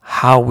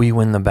how we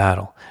win the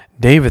battle.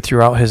 David,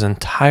 throughout his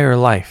entire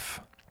life,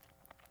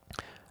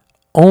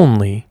 not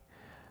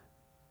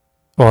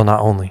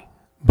only,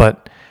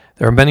 but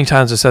there are many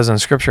times it says in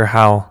Scripture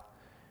how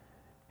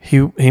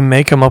he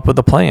may come up with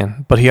a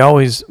plan, but he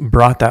always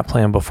brought that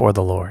plan before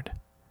the Lord.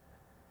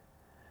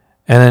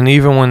 And then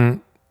even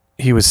when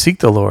he would seek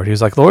the Lord, he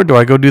was like, Lord, do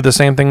I go do the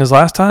same thing as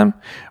last time?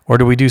 Or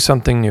do we do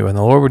something new? And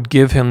the Lord would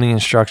give him the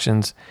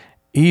instructions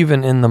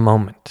even in the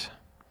moment.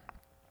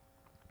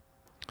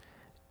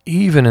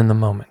 Even in the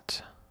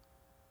moment.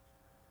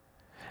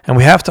 And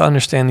we have to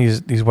understand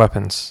these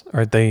weapons,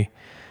 right? They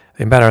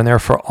matter, and they're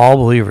for all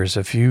believers.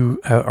 If you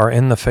are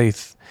in the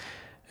faith,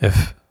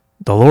 if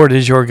the Lord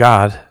is your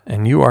God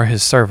and you are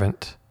his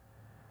servant,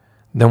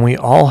 then we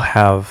all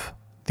have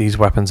these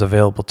weapons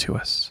available to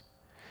us.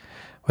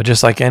 But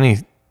just like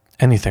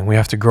anything, we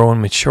have to grow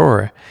and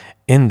mature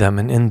in them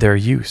and in their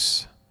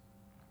use.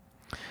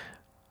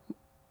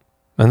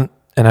 And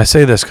I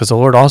say this because the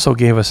Lord also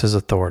gave us his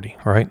authority,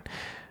 right?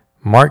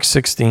 Mark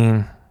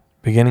 16,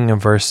 beginning in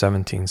verse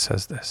 17,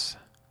 says this.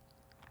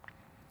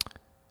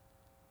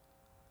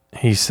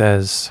 He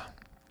says,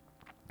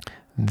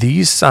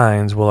 these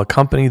signs will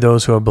accompany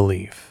those who have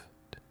believed.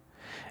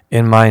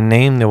 In my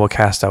name they will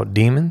cast out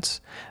demons.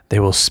 They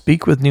will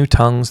speak with new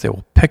tongues. They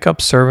will pick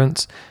up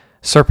serpents,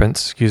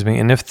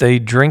 and if they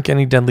drink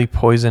any deadly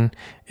poison,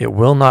 it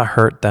will not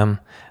hurt them.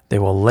 They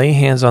will lay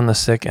hands on the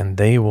sick and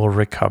they will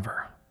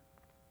recover.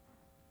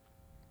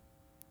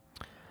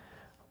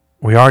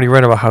 We already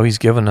read about how he's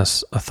given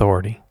us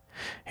authority.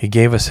 He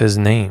gave us his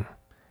name.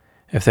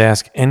 If they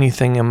ask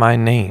anything in my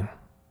name,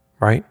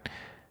 right?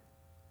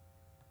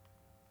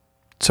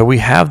 So we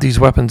have these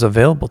weapons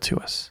available to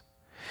us.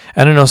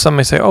 And I know some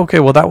may say, okay,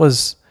 well, that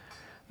was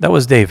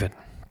David.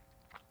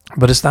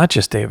 But it's not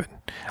just David.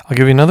 I'll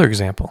give you another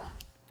example.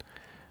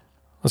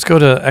 Let's go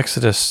to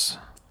Exodus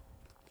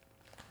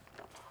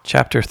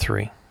chapter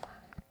 3.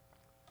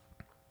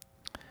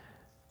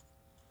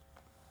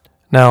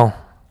 Now,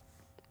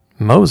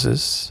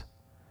 Moses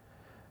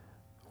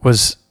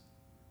was,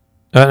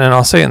 and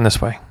I'll say it in this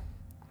way.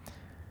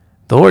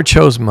 The Lord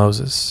chose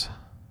Moses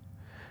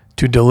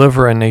to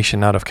deliver a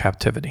nation out of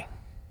captivity.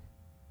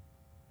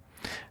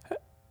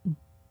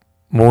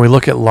 When we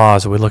look at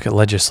laws, we look at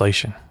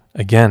legislation.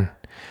 Again,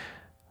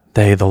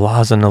 the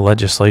laws and the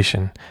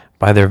legislation,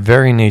 by their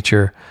very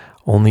nature,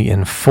 only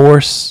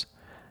enforce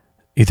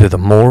either the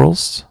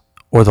morals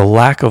or the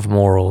lack of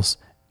morals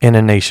in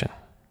a nation.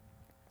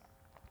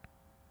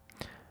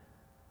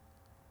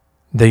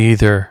 They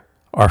either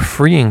are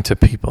freeing to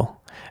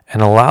people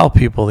and allow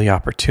people the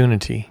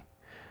opportunity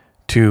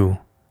to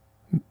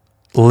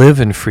live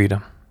in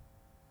freedom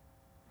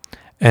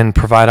and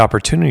provide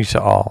opportunity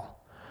to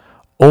all,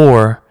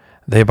 or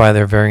they by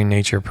their very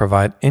nature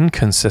provide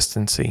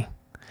inconsistency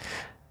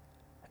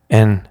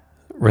and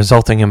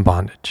resulting in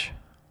bondage.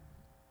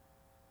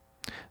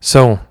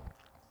 So,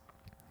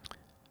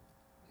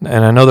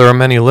 and I know there are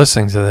many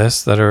listening to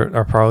this that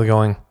are probably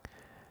going,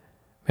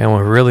 man,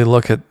 when we really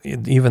look at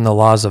even the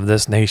laws of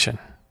this nation,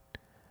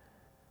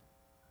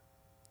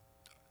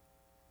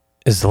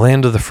 is the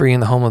land of the free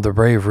and the home of the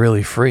brave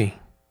really free?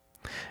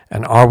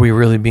 And are we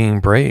really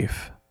being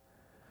brave?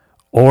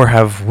 Or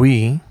have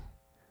we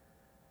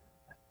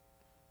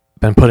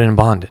been put in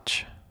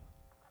bondage?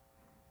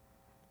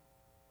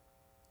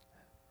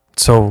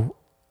 So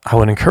I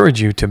would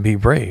encourage you to be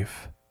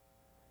brave.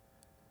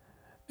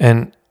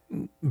 And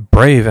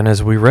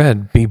as we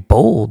read, be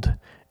bold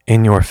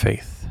in your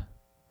faith.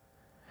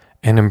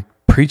 And in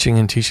preaching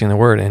and teaching the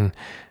word and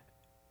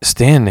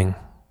standing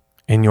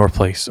in your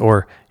place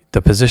or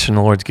the position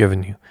the Lord's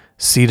given you,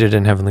 seated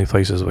in heavenly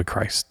places with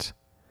Christ.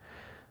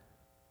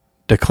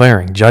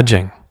 Declaring,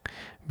 judging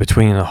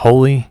between the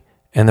holy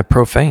and the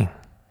profane.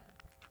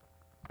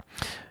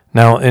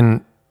 Now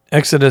in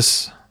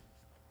Exodus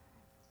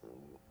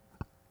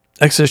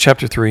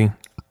chapter 3,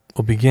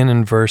 we'll begin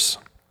in verse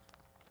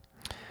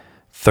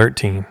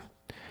 13.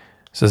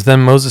 It says,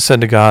 Then Moses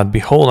said to God,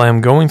 Behold, I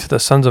am going to the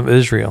sons of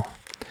Israel,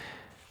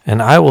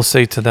 and I will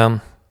say to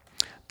them,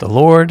 The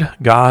Lord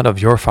God of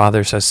your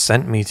fathers has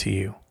sent me to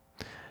you.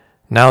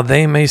 Now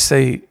they may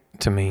say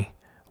to me,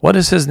 What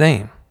is his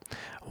name?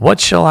 What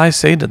shall I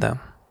say to them?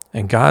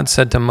 And God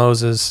said to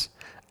Moses,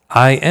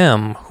 I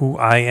am who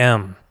I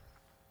am.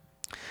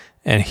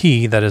 And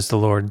he, that is the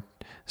Lord,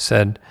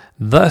 said,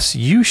 Thus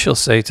you shall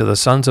say to the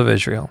sons of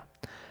Israel,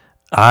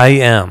 I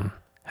am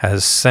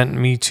has sent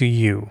me to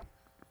you.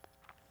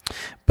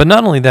 But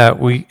not only that,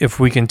 if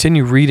we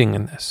continue reading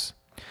in this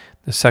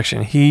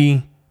section,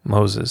 he,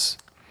 Moses,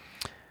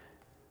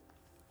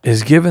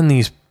 is given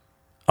these,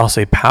 I'll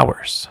say,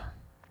 powers.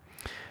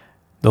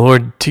 The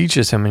Lord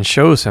teaches him and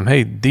shows him,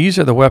 hey, these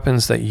are the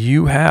weapons that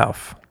you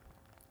have.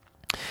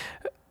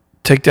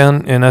 Take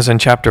down, and as in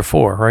chapter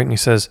 4, right? And he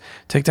says,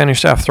 take down your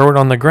staff, throw it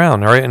on the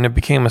ground, all right? And it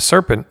became a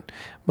serpent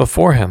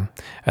before him.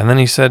 And then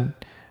he said,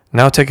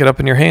 now take it up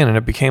in your hand, and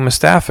it became a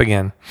staff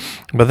again.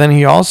 But then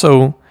he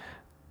also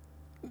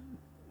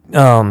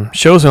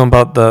shows him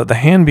about the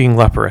hand being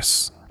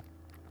leprous,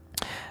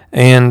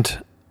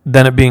 and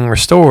then it being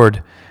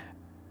restored.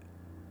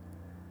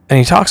 And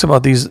he talks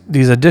about these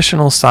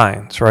additional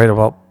signs, right?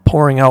 About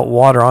pouring out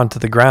water onto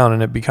the ground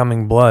and it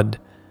becoming blood.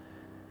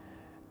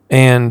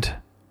 And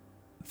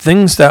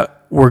things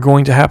that were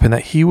going to happen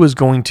that he was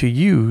going to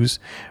use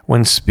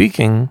when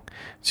speaking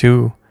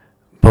to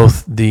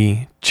both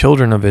the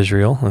children of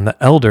Israel and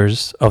the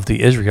elders of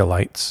the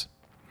Israelites.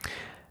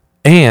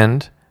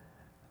 And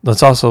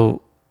let's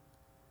also,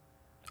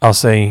 I'll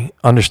say,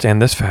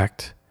 understand this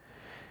fact.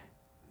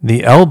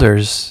 The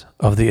elders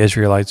of the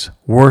Israelites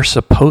were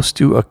supposed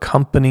to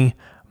accompany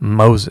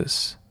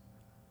Moses.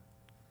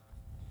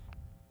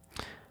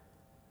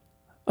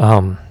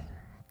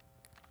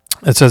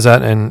 It says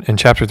that in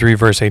chapter 3,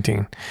 verse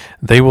 18.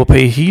 They will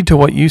pay heed to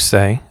what you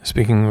say,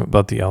 speaking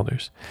about the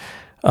elders,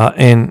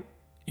 and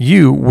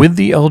you, with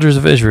the elders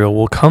of Israel,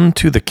 will come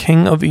to the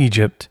king of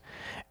Egypt,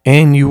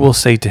 and you will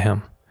say to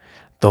him,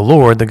 The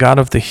Lord, the God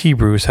of the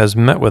Hebrews, has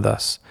met with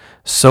us.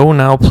 So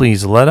now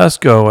please let us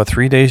go a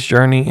 3 days'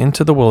 journey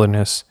into the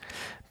wilderness,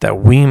 that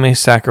we may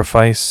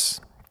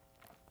sacrifice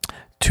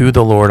to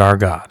the Lord our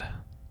God.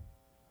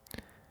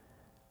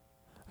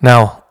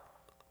 Now,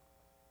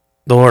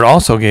 the Lord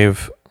also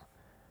gave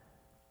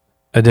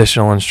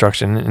additional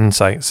instruction and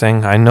insight,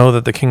 saying, I know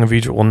that the king of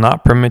Egypt will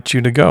not permit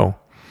you to go,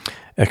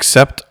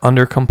 except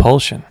under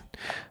compulsion.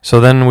 So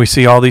then we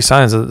see all these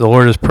signs that the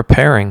Lord is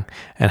preparing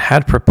and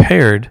had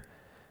prepared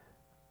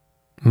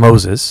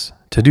Moses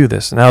to do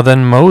this. Now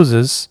then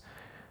Moses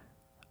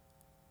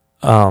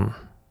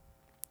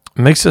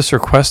makes this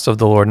request of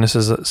the Lord, and this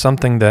is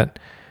something that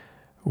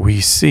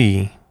we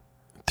see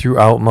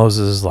throughout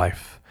Moses'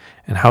 life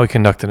and how he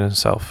conducted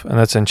himself. And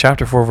that's in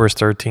chapter 4, verse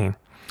 13.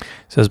 It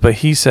says, But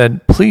he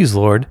said, Please,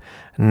 Lord,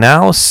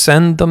 now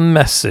send the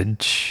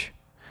message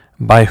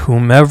by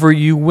whomever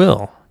you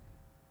will.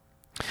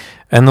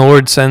 And the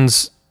Lord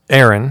sends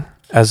Aaron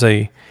as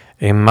a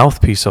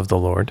mouthpiece of the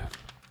Lord.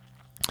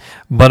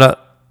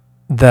 But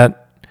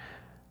that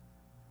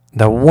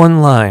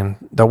one line,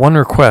 that one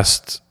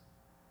request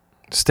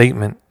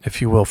statement,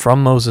 if you will,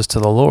 from Moses to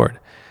the Lord,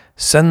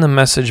 send the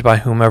message by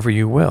whomever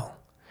you will,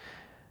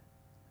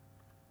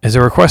 is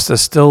a request that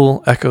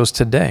still echoes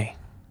today.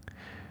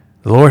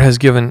 The Lord has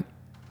given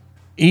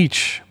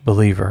each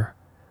believer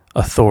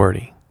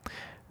authority,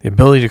 the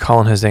ability to call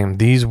on his name.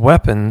 These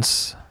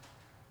weapons,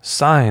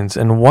 signs,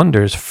 and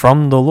wonders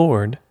from the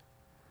Lord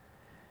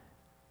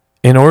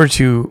in order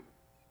to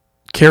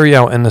carry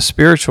out in the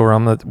spiritual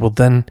realm that will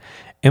then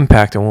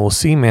impact and we'll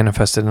see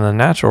manifested in the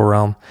natural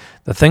realm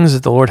the things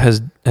that the Lord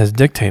has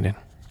dictated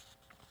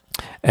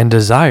and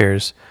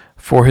desires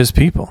for his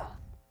people.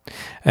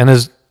 And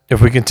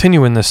if we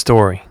continue in this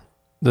story,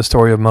 the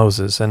story of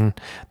Moses and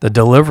the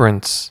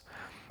deliverance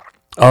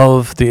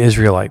of the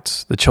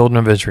Israelites, the children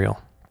of Israel,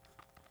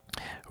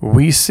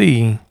 we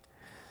see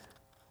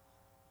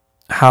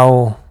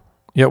how,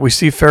 we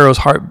see Pharaoh's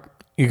heart,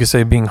 you could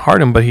say, being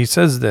hardened, but he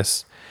says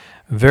this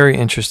very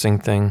interesting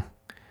thing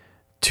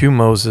to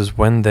Moses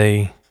when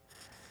they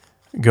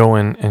go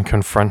in and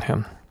confront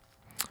him.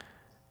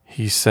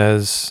 He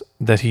says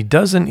that he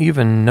doesn't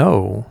even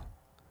know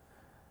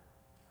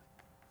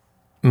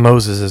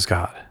Moses is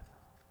God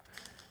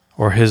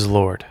or his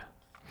Lord.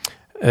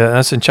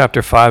 That's in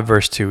chapter 5,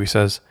 verse 2. He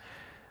says,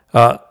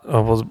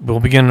 we'll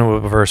begin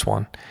with verse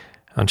 1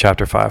 on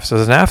chapter 5. It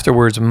says, And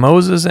afterwards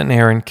Moses and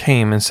Aaron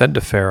came and said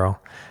to Pharaoh,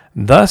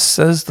 Thus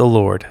says the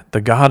Lord,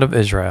 the God of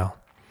Israel,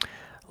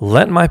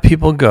 Let my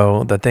people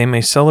go, that they may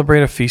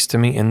celebrate a feast to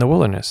me in the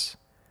wilderness.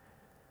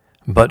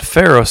 But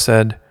Pharaoh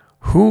said,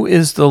 Who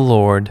is the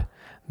Lord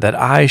that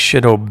I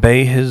should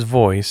obey his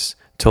voice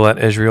to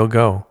let Israel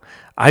go?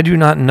 I do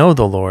not know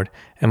the Lord,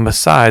 and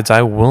besides,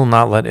 I will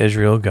not let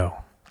Israel go.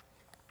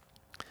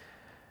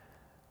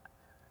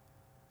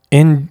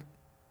 In,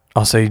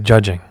 I'll say,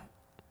 judging,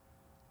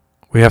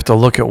 we have to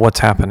look at what's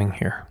happening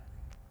here.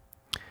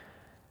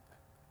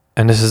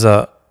 And this is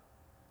a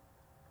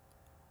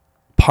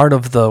part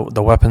of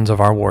the weapons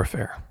of our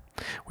warfare.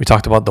 We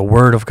talked about the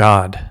Word of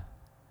God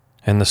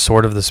and the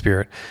sword of the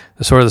Spirit,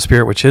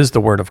 which is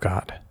the word of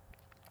God,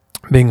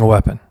 being a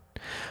weapon.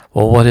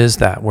 Well, what is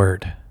that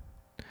word?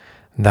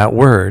 That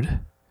word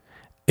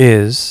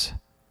is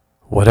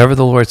whatever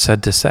the Lord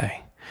said to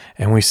say.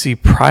 And we see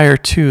prior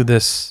to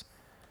this,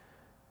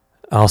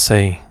 I'll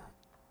say,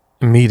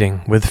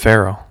 meeting with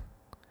Pharaoh,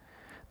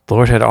 the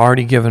Lord had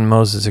already given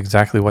Moses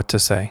exactly what to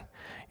say.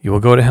 You will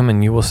go to him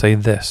and you will say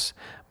this,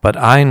 but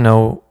I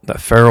know that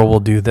Pharaoh will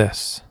do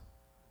this.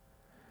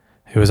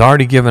 He was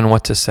already given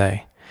what to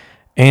say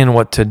and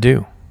what to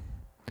do.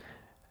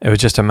 It was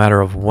just a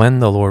matter of when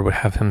the Lord would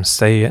have him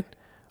say it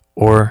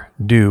or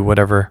do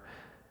whatever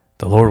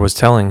the Lord was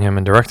telling him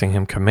and directing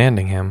him,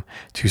 commanding him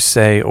to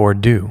say or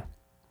do.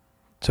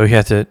 So he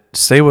had to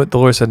say what the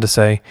Lord said to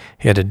say.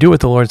 He had to do what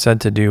the Lord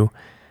said to do,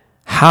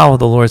 how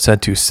the Lord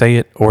said to say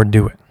it or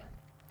do it.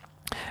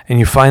 And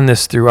you find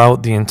this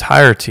throughout the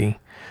entirety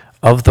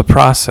of the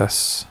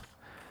process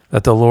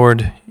that the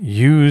Lord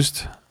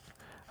used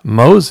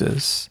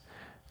Moses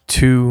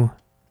to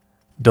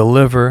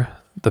deliver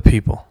the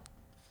people,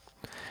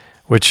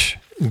 which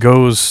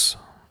goes,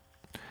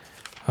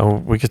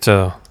 we get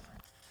to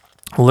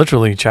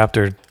literally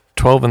chapter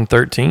 12 and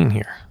 13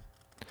 here.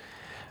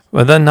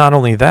 But then not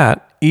only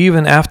that,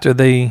 even after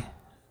the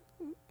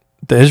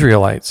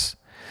Israelites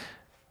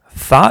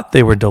thought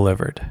they were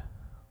delivered,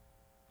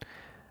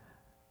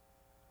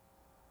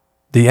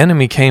 the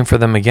enemy came for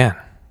them again.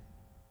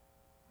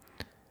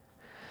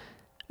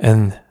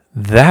 And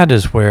that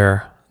is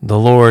where the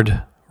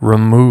Lord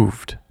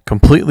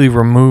completely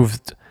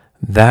removed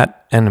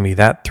that enemy,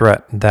 that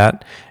threat,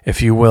 that,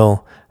 if you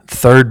will,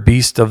 third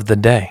beast of the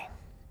day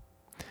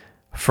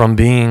from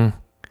being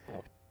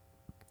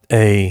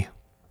an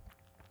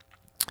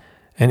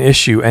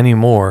issue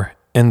anymore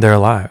in their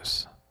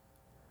lives.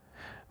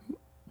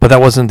 But that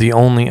wasn't the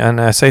only,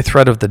 and I say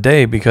threat of the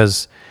day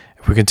because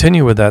if we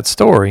continue with that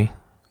story,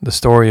 the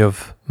story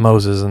of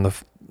Moses and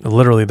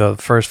literally the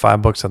first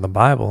 5 books of the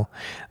Bible,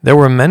 there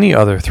were many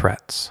other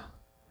threats.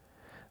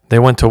 They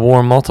went to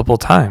war multiple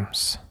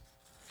times.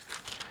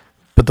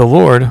 But the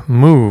Lord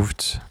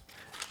moved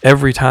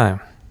every time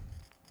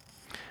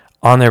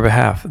on their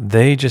behalf.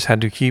 They just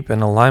had to keep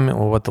in alignment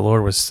with what the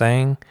Lord was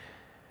saying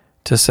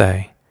to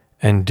say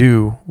and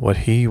do what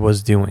he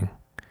was doing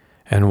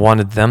and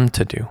wanted them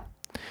to do.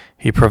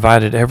 He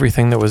provided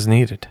everything that was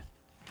needed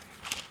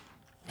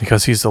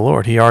because he's the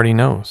Lord. He already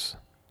knows.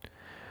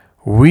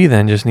 We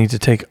then just need to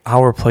take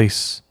our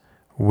place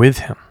with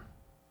him.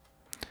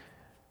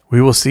 We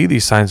will see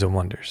these signs and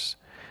wonders.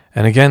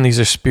 And again, these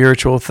are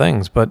spiritual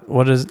things. But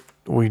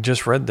we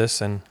just read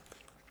this in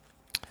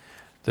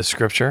the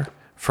scripture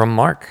from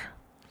Mark.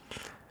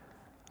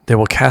 They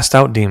will cast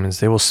out demons.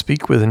 They will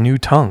speak with new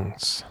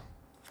tongues.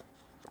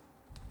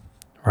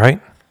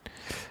 Right?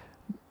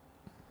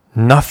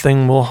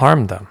 Nothing will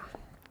harm them.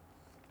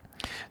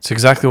 It's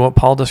exactly what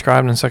Paul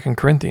described in 2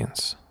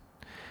 Corinthians.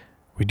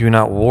 We do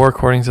not war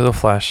according to the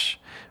flesh,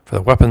 for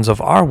the weapons of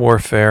our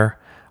warfare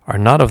are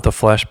not of the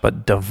flesh,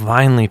 but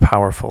divinely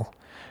powerful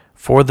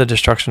for the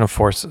destruction of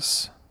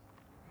forces,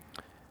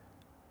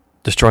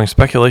 destroying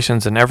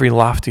speculations and every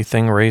lofty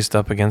thing raised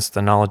up against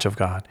the knowledge of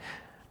God.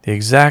 The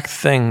exact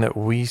thing that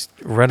we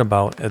read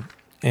about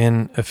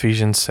in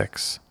Ephesians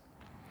 6.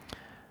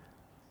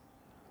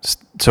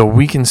 So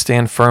we can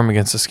stand firm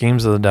against the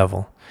schemes of the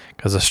devil,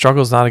 because the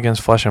struggle is not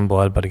against flesh and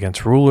blood, but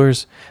against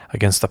rulers,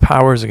 against the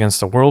powers, against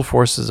the world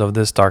forces of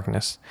this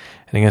darkness,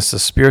 and against the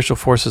spiritual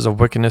forces of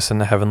wickedness in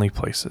the heavenly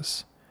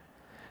places.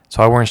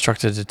 So we're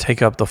instructed to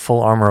take up the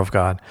full armor of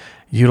God,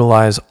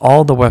 utilize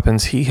all the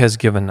weapons he has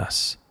given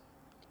us.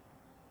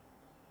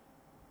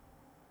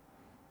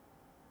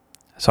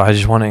 So I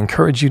just want to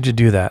encourage you to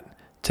do that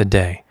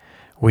today.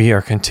 We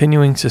are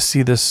continuing to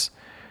see this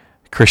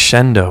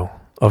crescendo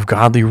of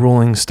godly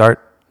ruling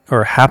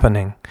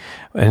happening,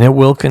 and it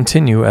will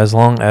continue as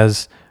long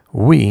as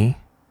we,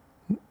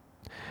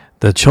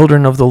 the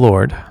children of the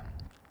Lord,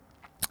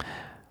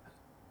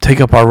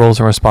 take up our roles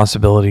and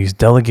responsibilities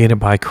delegated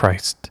by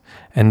Christ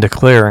and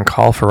declare and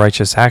call for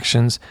righteous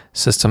actions,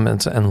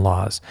 systems, and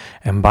laws.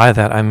 And by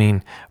that I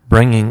mean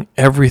bringing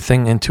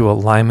everything into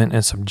alignment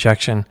and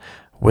subjection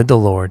with the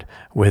Lord,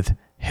 with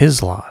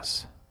his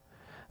laws,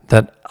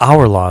 that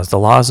our laws, the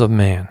laws of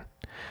man,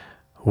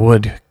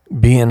 would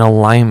be in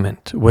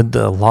alignment with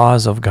the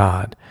laws of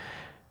God,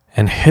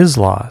 and his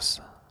laws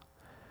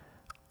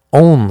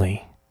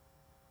only,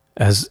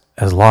 as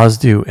laws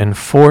do,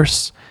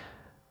 enforce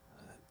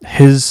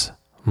his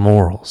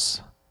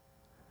morals.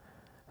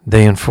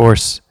 They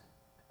enforce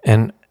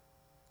and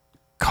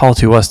call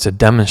to us to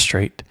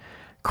demonstrate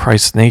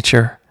Christ's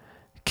nature,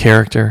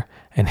 character,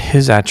 and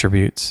his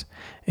attributes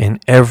in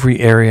every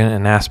area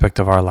and aspect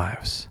of our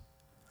lives.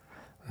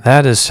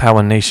 That is how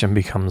a nation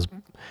becomes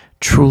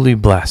truly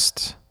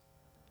blessed.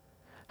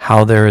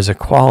 How there is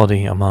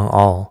equality among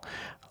all.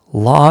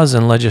 Laws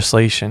and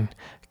legislation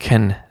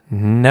can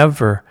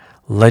never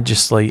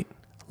legislate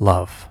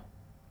love.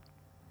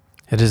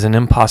 It is an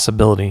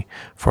impossibility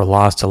for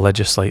laws to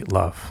legislate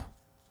love.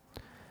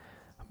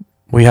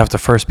 We have to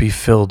first be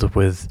filled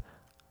with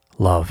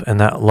love. And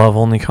that love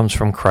only comes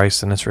from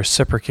Christ, and it's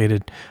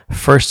reciprocated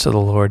first to the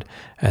Lord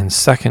and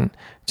second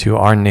to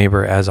our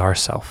neighbor as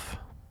ourself.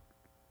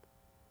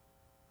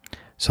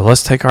 So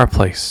let's take our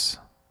place.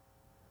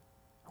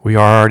 We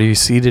are already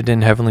seated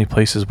in heavenly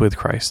places with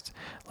Christ.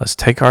 Let's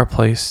take our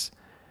place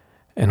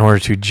in order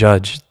to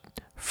judge,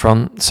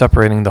 from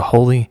separating the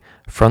holy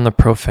from the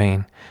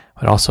profane,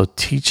 but also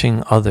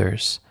teaching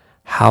others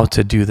how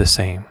to do the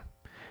same.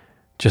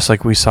 Just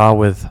like we saw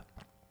with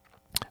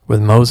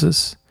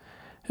Moses,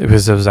 it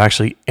was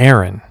actually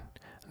Aaron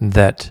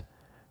that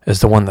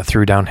is the one that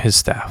threw down his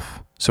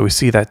staff. So we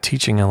see that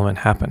teaching element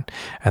happen.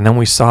 And then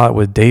we saw it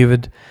with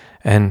David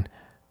and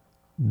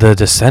the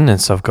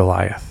descendants of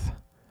Goliath.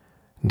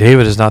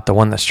 David is not the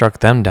one that struck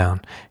them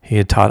down. He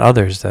had taught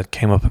others that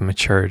came up and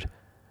matured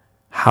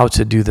how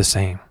to do the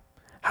same,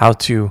 how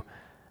to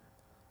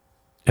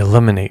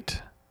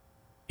eliminate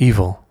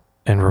evil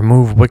and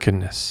remove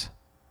wickedness,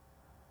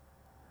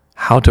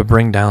 how to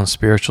bring down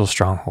spiritual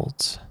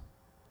strongholds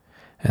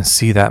and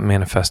see that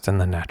manifest in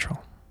the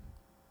natural.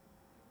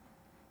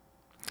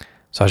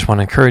 So I just want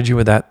to encourage you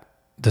with that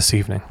this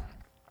evening.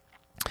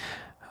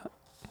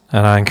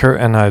 And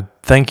I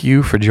thank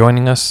you for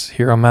joining us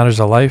here on Matters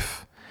of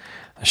Life,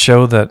 a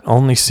show that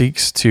only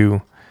seeks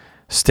to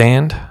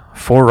stand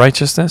for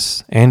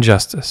righteousness and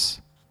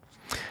justice.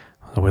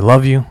 So we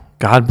love you.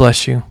 God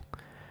bless you.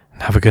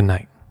 And have a good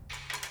night.